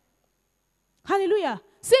 Hallelujah.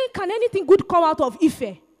 Saying, can anything good come out of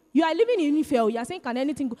Ife? You are living in Ife, you are saying, can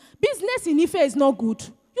anything good? Business in Ife is not good.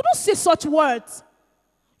 You don't say such words.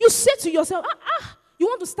 You say to yourself, You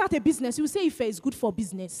want to start a business, you say Ife is good for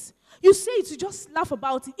business. You say it, you just laugh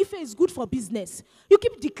about it. Ife is good for business. You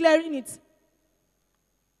keep declaring it.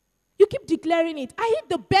 You keep declaring it. I eat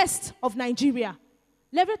the best of Nigeria.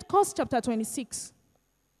 Leviticus chapter 26,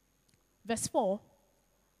 verse 4.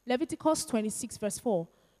 Leviticus 26, verse 4.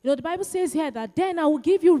 You know, the Bible says here that then I will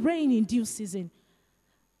give you rain in due season.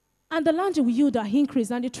 And the land will yield her increase,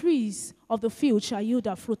 and the trees of the field shall yield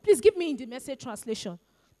her fruit. Please give me in the Message translation,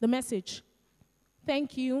 the Message.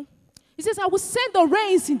 Thank you. It says, I will send the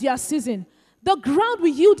rains in their season. The ground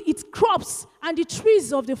will yield its crops, and the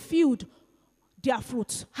trees of the field their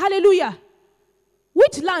fruit. Hallelujah.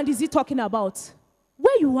 Which land is he talking about?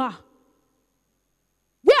 Where you are.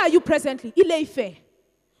 Where are you presently? Ile-Ife.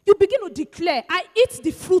 You begin to declare, I eat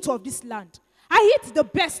the fruit of this land. I eat the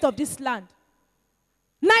best of this land.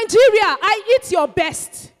 Nigeria, I eat your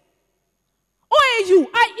best. OAU,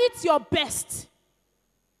 I eat your best.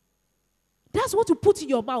 That's what you put in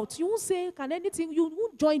your mouth. You won't say, can anything, you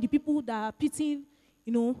won't join the people that are pitying,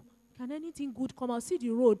 can anything good come out? See the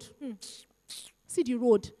road. See the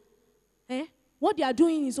road. What they are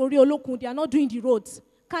doing is Oriolokun. They are not doing the roads.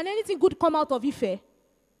 Can anything good come out of Ife?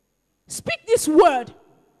 Speak this word.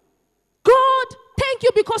 God, thank you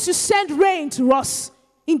because you send rain to us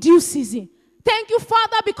in due season. Thank you,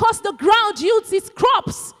 Father, because the ground yields its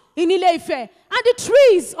crops in Ile-Ife, and the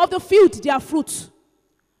trees of the field their fruit.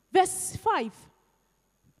 Verse 5.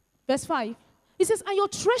 Verse 5. It says, and your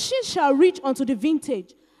threshing shall reach unto the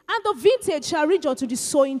vintage, and the vintage shall reach unto the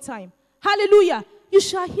sowing time. Hallelujah. You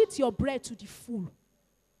shall eat your bread to the full.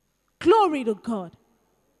 Glory to God.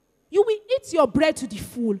 You will eat your bread to the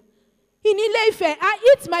full. In Ile-Ife,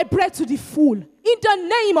 I eat my bread to the full. In the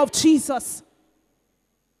name of Jesus.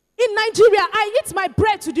 In Nigeria, I eat my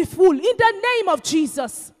bread to the full. In the name of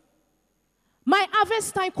Jesus. My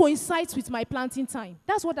harvest time coincides with my planting time.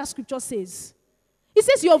 That's what that scripture says. It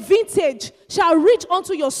says your vintage shall reach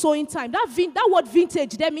unto your sowing time. That word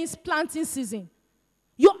vintage, that means planting season.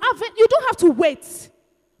 You don't have to wait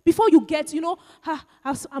before you get,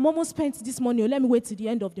 I'm almost spent this money. Let me wait till the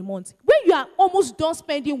end of the month. When you are almost done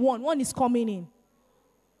spending one is coming in.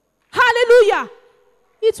 Hallelujah.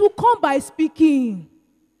 It will come by speaking.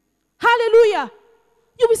 Hallelujah.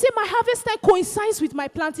 You will say, my harvest time coincides with my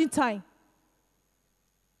planting time.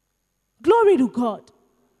 Glory to God.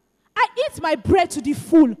 I eat my bread to the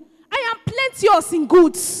full. I am plenteous in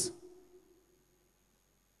goods.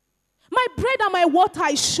 My bread and my water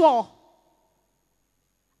is sure.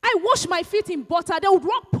 I wash my feet in butter. The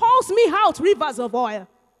rock pours me out rivers of oil.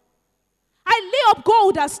 I lay up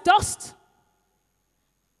gold as dust.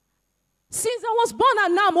 Since I was born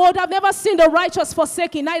and now I'm old, I've never seen the righteous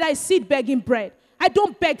forsaken, neither I seed begging bread. I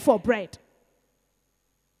don't beg for bread.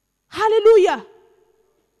 Hallelujah.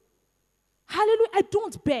 Hallelujah. I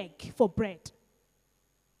don't beg for bread.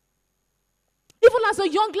 Even as the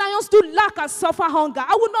young lions do lack and suffer hunger,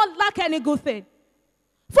 I will not lack any good thing.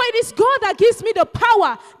 For it is God that gives me the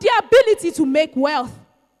power, the ability to make wealth.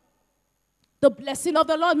 The blessing of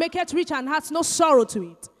the Lord maketh rich and hath no sorrow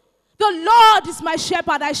to it. The Lord is my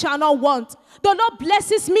shepherd, I shall not want. The Lord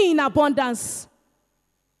blesses me in abundance.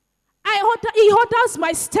 He orders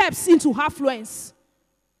my steps into affluence.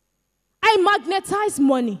 I magnetize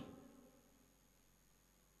money.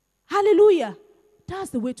 Hallelujah.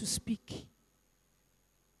 That's the way to speak.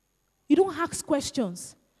 You don't ask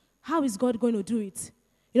questions. How is God going to do it?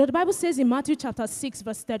 The Bible says in Matthew chapter 6,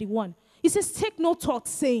 verse 31, it says, take no thought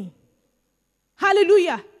saying,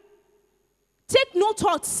 hallelujah. Take no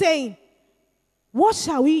thought saying, what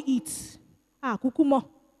shall we eat? Kukumo.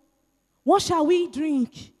 What shall we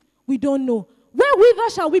drink? We don't know.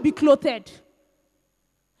 Wherewith shall we be clothed?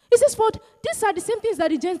 It says, for these are the same things that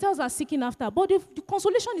the Gentiles are seeking after. But the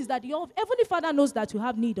consolation is that your Heavenly Father knows that you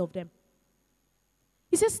have need of them.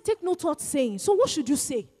 He says, take no thought saying. So what should you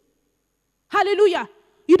say? Hallelujah.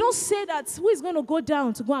 You don't say that who is going to go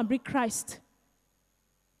down to go and bring Christ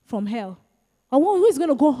from hell? Or who is going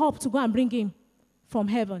to go up to go and bring him from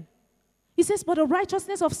heaven? He says, but the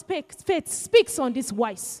righteousness of faith speaks on this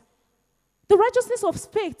wise. The righteousness of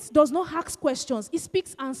faith does not ask questions. It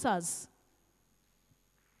speaks answers.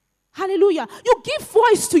 Hallelujah. You give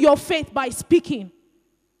voice to your faith by speaking.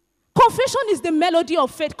 Confession is the melody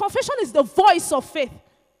of faith. Confession is the voice of faith.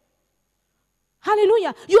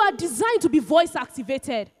 Hallelujah. You are designed to be voice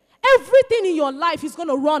activated. Everything in your life is going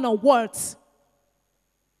to run on words.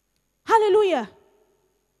 Hallelujah.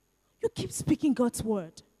 You keep speaking God's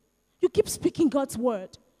word. You keep speaking God's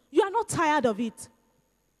word. You are not tired of it.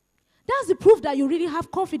 That's the proof that you really have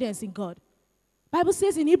confidence in God. Bible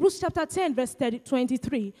says in Hebrews chapter 10, verse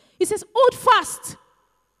 23, it says, hold fast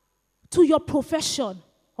to your profession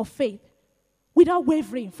of faith without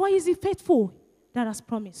wavering, for he is faithful that has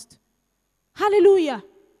promised. Hallelujah.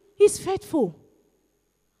 He's faithful.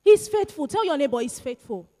 He's faithful. Tell your neighbor he's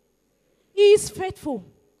faithful. He is faithful.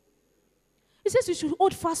 He says you should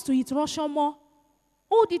hold fast to it, more.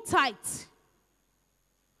 Hold it tight.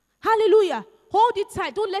 Hallelujah. Hold it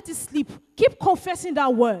tight. Don't let it slip. Keep confessing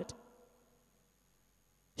that word.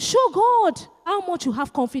 Show God how much you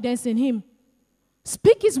have confidence in him.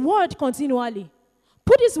 Speak his word continually.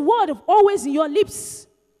 Put his word always in your lips.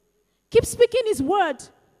 Keep speaking his word.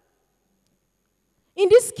 In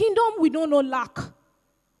this kingdom, we don't know lack.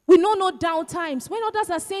 We don't know down times. When others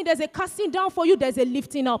are saying there's a casting down for you, there's a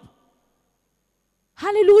lifting up.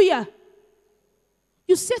 Hallelujah.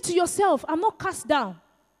 You say to yourself, I'm not cast down.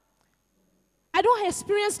 I don't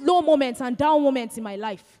experience low moments and down moments in my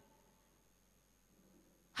life.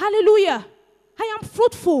 Hallelujah. I am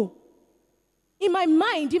fruitful. In my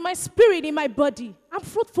mind, in my spirit, in my body. I'm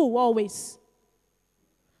fruitful always.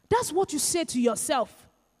 That's what you say to yourself.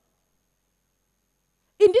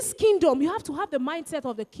 In this kingdom, you have to have the mindset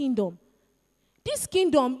of the kingdom. This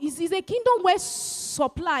kingdom is a kingdom where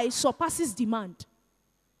supply surpasses demand.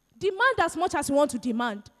 Demand as much as you want to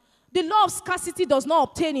demand. The law of scarcity does not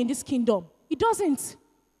obtain in this kingdom. It doesn't.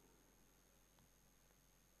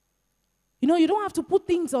 You know, you don't have to put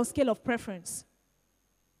things on scale of preference.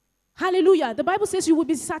 Hallelujah. The Bible says you will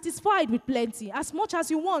be satisfied with plenty, as much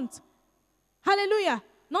as you want. Hallelujah.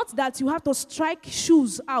 Not that you have to strike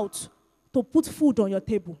shoes out to put food on your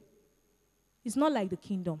table. It's not like the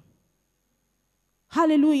kingdom.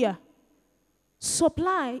 Hallelujah.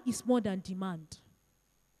 Supply is more than demand.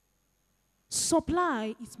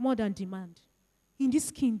 Supply is more than demand in this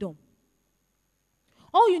kingdom.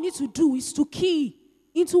 All you need to do is to key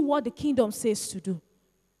into what the kingdom says to do.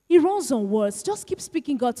 It runs on words. Just keep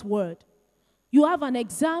speaking God's word. You have an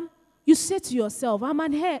exam, you say to yourself, I'm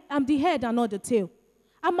the head and not the tail.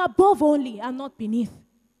 I'm above only, I'm not beneath.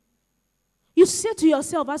 You say to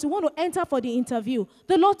yourself, as you want to enter for the interview,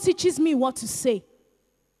 the Lord teaches me what to say.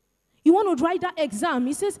 You want to write that exam,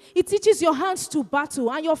 he says, it teaches your hands to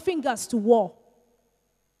battle and your fingers to war.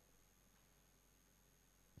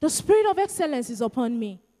 The spirit of excellence is upon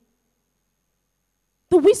me.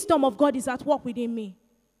 The wisdom of God is at work within me.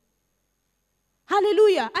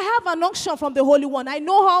 Hallelujah. I have an unction from the Holy One. I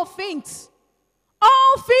know all things.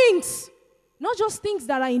 All things. Not just things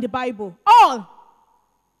that are in the Bible. All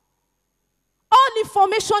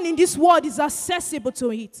information in this world is accessible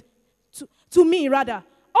to it. To me, rather.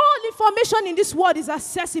 All information in this world is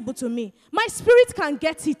accessible to me. My spirit can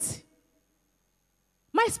get it.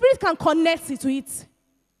 My spirit can connect it to it.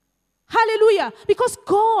 Hallelujah. Because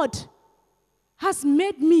God has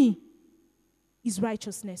made me his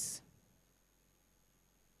righteousness.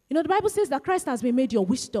 You know, the Bible says that Christ has been made your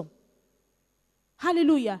wisdom.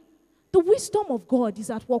 Hallelujah. The wisdom of God is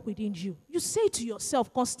at work within you. You say to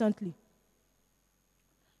yourself constantly.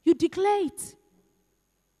 You declare it.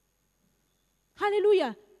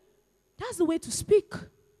 Hallelujah. That's the way to speak.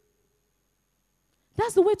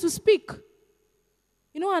 That's the way to speak.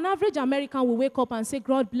 You know, an average American will wake up and say,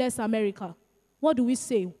 God bless America. What do we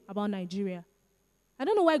say about Nigeria? I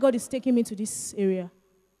don't know why God is taking me to this area.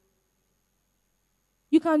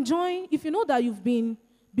 You can join, if you know that you've been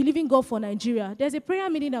believing God for Nigeria, there's a prayer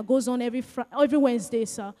meeting that goes on every Wednesday,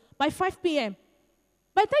 sir, by 5 p.m.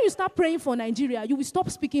 By the time you start praying for Nigeria, you will stop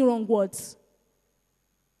speaking wrong words.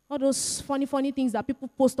 All those funny things that people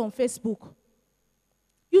post on Facebook.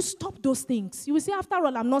 You stop those things. You will say, after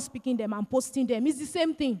all, I'm not speaking them, I'm posting them. It's the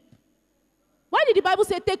same thing. Why did the Bible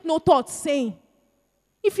say, take no thought, saying?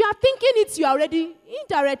 If you are thinking it, you are already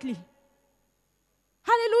indirectly.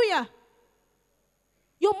 Hallelujah.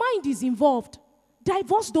 Your mind is involved.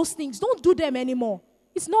 Divorce those things. Don't do them anymore.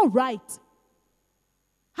 It's not right.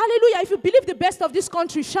 Hallelujah. If you believe the best of this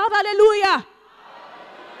country, shout hallelujah. Hallelujah.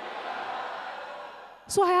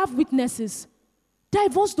 So I have witnesses.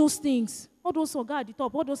 Divorce those things. All those at the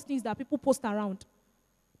top, all those things that people post around.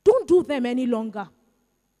 Don't do them any longer.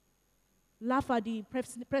 Laugh at the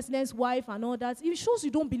president's wife and all that. It shows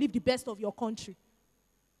you don't believe the best of your country.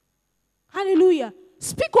 Hallelujah.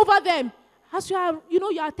 Speak over them. As you are,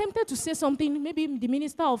 you are tempted to say something, maybe the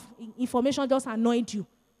minister of information just annoyed you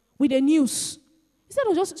with the news. Instead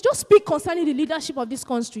of just speak concerning the leadership of this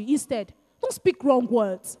country instead. Don't speak wrong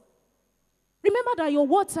words. Remember that your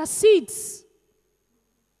words are seeds.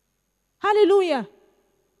 Hallelujah.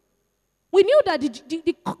 We knew that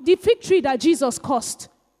the fig tree that Jesus cursed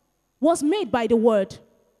was made by the word.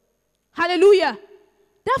 Hallelujah.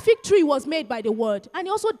 That fig tree was made by the word. And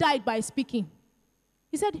he also died by speaking.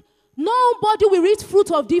 He said, nobody will eat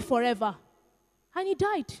fruit of thee forever. And he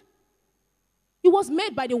died. He was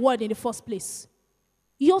made by the word in the first place.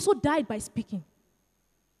 He also died by speaking.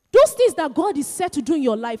 Those things that God is set to do in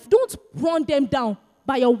your life, don't run them down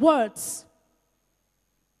by your words.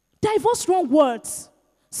 Divorce wrong words.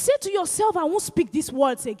 Say to yourself, I won't speak these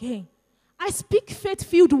words again. I speak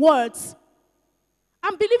faith-filled words.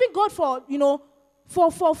 I'm believing God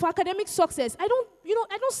for, for academic success. I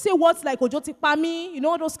don't say words like Ojo ti pa mi,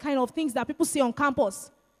 those kind of things that people say on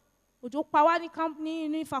campus. Ojo pa wa ni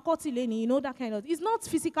company, faculty leni, that kind of. It's not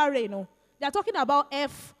physical rain, They're talking about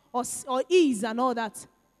F or E's and all that.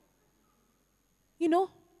 The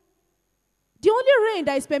only rain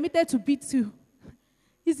that is permitted to beat you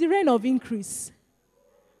is the rain of increase.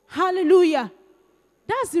 Hallelujah.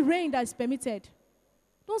 That's the rain that is permitted.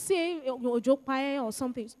 Don't say Ojo pa or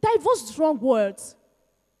something. Divorce wrong words.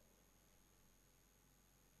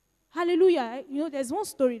 Hallelujah. There's one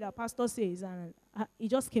story that pastor says, and it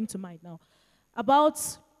just came to mind now, about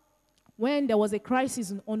when there was a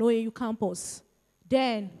crisis on OAU campus.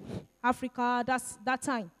 Then, Africa, that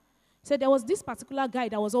time. So there was this particular guy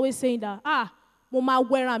that was always saying that, ma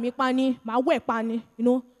wera mi pani, ma we pani,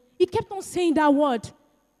 He kept on saying that word,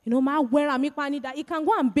 ma wera mi pani, that he can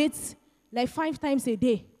go and bathe like 5 times a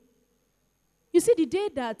day. You see, the day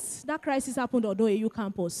that crisis happened on OAU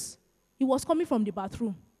campus, he was coming from the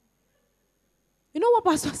bathroom. You know what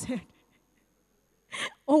pastor said?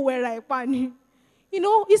 Oh, where I pani.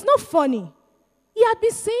 It's not funny. He had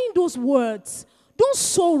been saying those words. Don't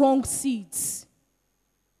sow wrong seeds.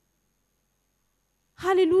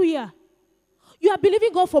 Hallelujah. You are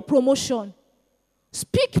believing God for promotion.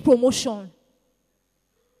 Speak promotion.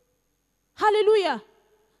 Hallelujah.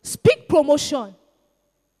 Speak promotion.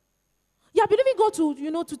 You are believing God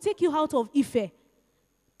to take you out of Ife.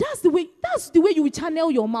 That's the way you will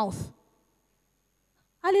channel your mouth.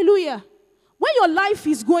 Hallelujah. When your life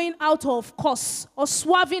is going out of course or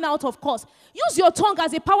swerving out of course, use your tongue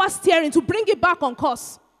as a power steering to bring it back on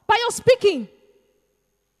course by your speaking.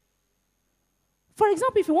 For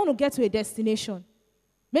example, if you want to get to a destination,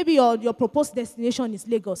 maybe your proposed destination is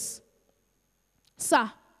Lagos.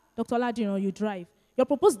 Sir, Dr. Ladino, you drive. Your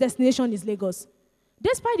proposed destination is Lagos.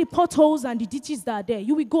 Despite the potholes and the ditches that are there,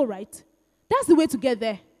 you will go, right? That's the way to get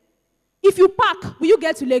there. If you park, will you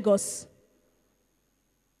get to Lagos?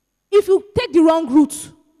 If you take the wrong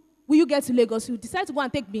route, will you get to Lagos? You decide to go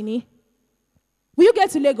and take Bini. Will you get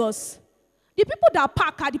to Lagos? The people that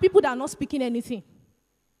park are the people that are not speaking anything.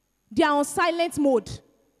 They are on silent mode.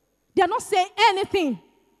 They are not saying anything.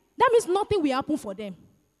 That means nothing will happen for them.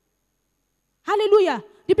 Hallelujah.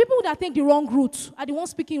 The people that take the wrong route are the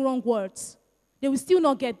ones speaking wrong words. They will still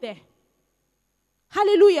not get there.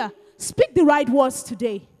 Hallelujah. Speak the right words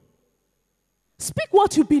today. Speak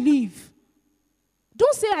what you believe.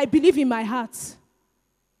 Don't say, I believe in my heart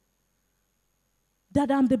that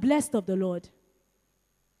I'm the blessed of the Lord.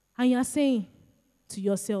 And you are saying to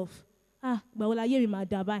yourself, do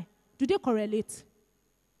they correlate?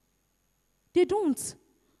 They don't.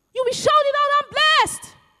 You will shout it out, I'm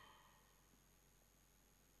blessed.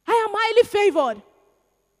 I am highly favored.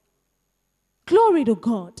 Glory to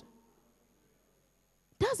God.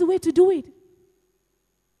 That's the way to do it.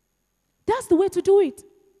 That's the way to do it.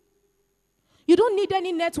 You don't need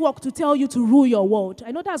any network to tell you to rule your world.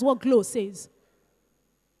 I know that's what Glow says.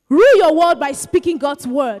 Rule your world by speaking God's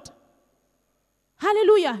word.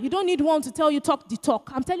 Hallelujah. You don't need one to tell you talk the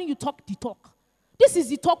talk. I'm telling you talk the talk. This is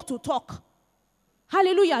the talk to talk.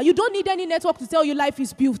 Hallelujah. You don't need any network to tell you life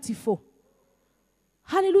is beautiful.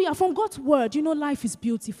 Hallelujah. From God's word, life is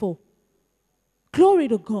beautiful. Glory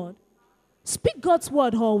to God. Speak God's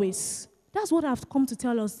word always. That's what I've come to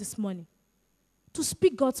tell us this morning. To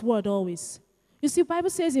speak God's word always. You see, the Bible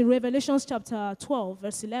says in Revelation chapter 12,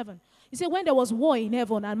 verse 11, it said when there was war in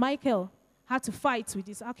heaven and Michael had to fight with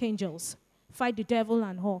his archangels, fight the devil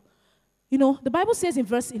and all. The Bible says in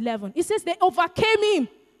verse 11, it says they overcame him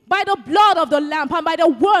by the blood of the Lamb and by the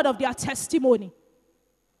word of their testimony.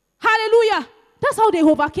 Hallelujah. That's how they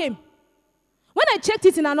overcame. When I checked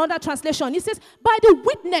it in another translation, it says by the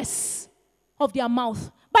witness of their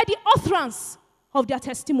mouth, by the utterance of their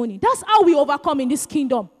testimony. That's how we overcome in this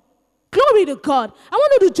kingdom. Glory to God. I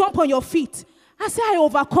want you to jump on your feet and say, I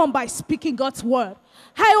overcome by speaking God's word.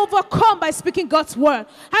 I overcome by speaking God's word.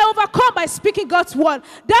 I overcome by speaking God's word.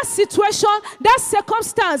 That situation, that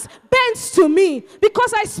circumstance bends to me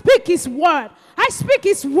because I speak his word. I speak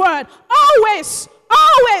his word. Always,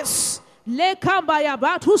 always. Begin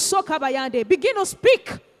to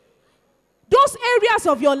speak those areas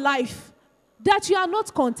of your life that you are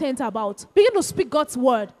not content about. Begin to speak God's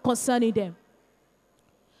word concerning them.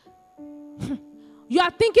 You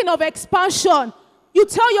are thinking of expansion. You You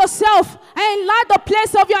tell yourself, I enlarge the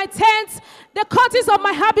place of your intent. The curtains of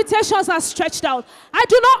my habitations are stretched out. I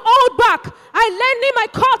do not hold back. I lengthen my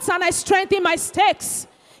cords and I strengthen my stakes.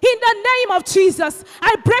 In the name of Jesus,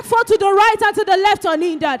 I break forth to the right and to the left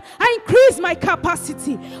unhindered. I increase my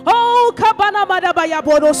capacity. Oh, I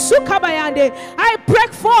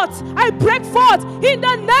break forth. I break forth in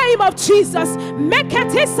the name of Jesus.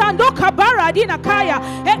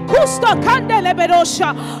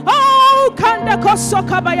 Oh,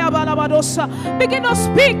 begin to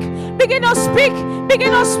speak. Begin to speak.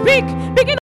 Begin to speak. Begin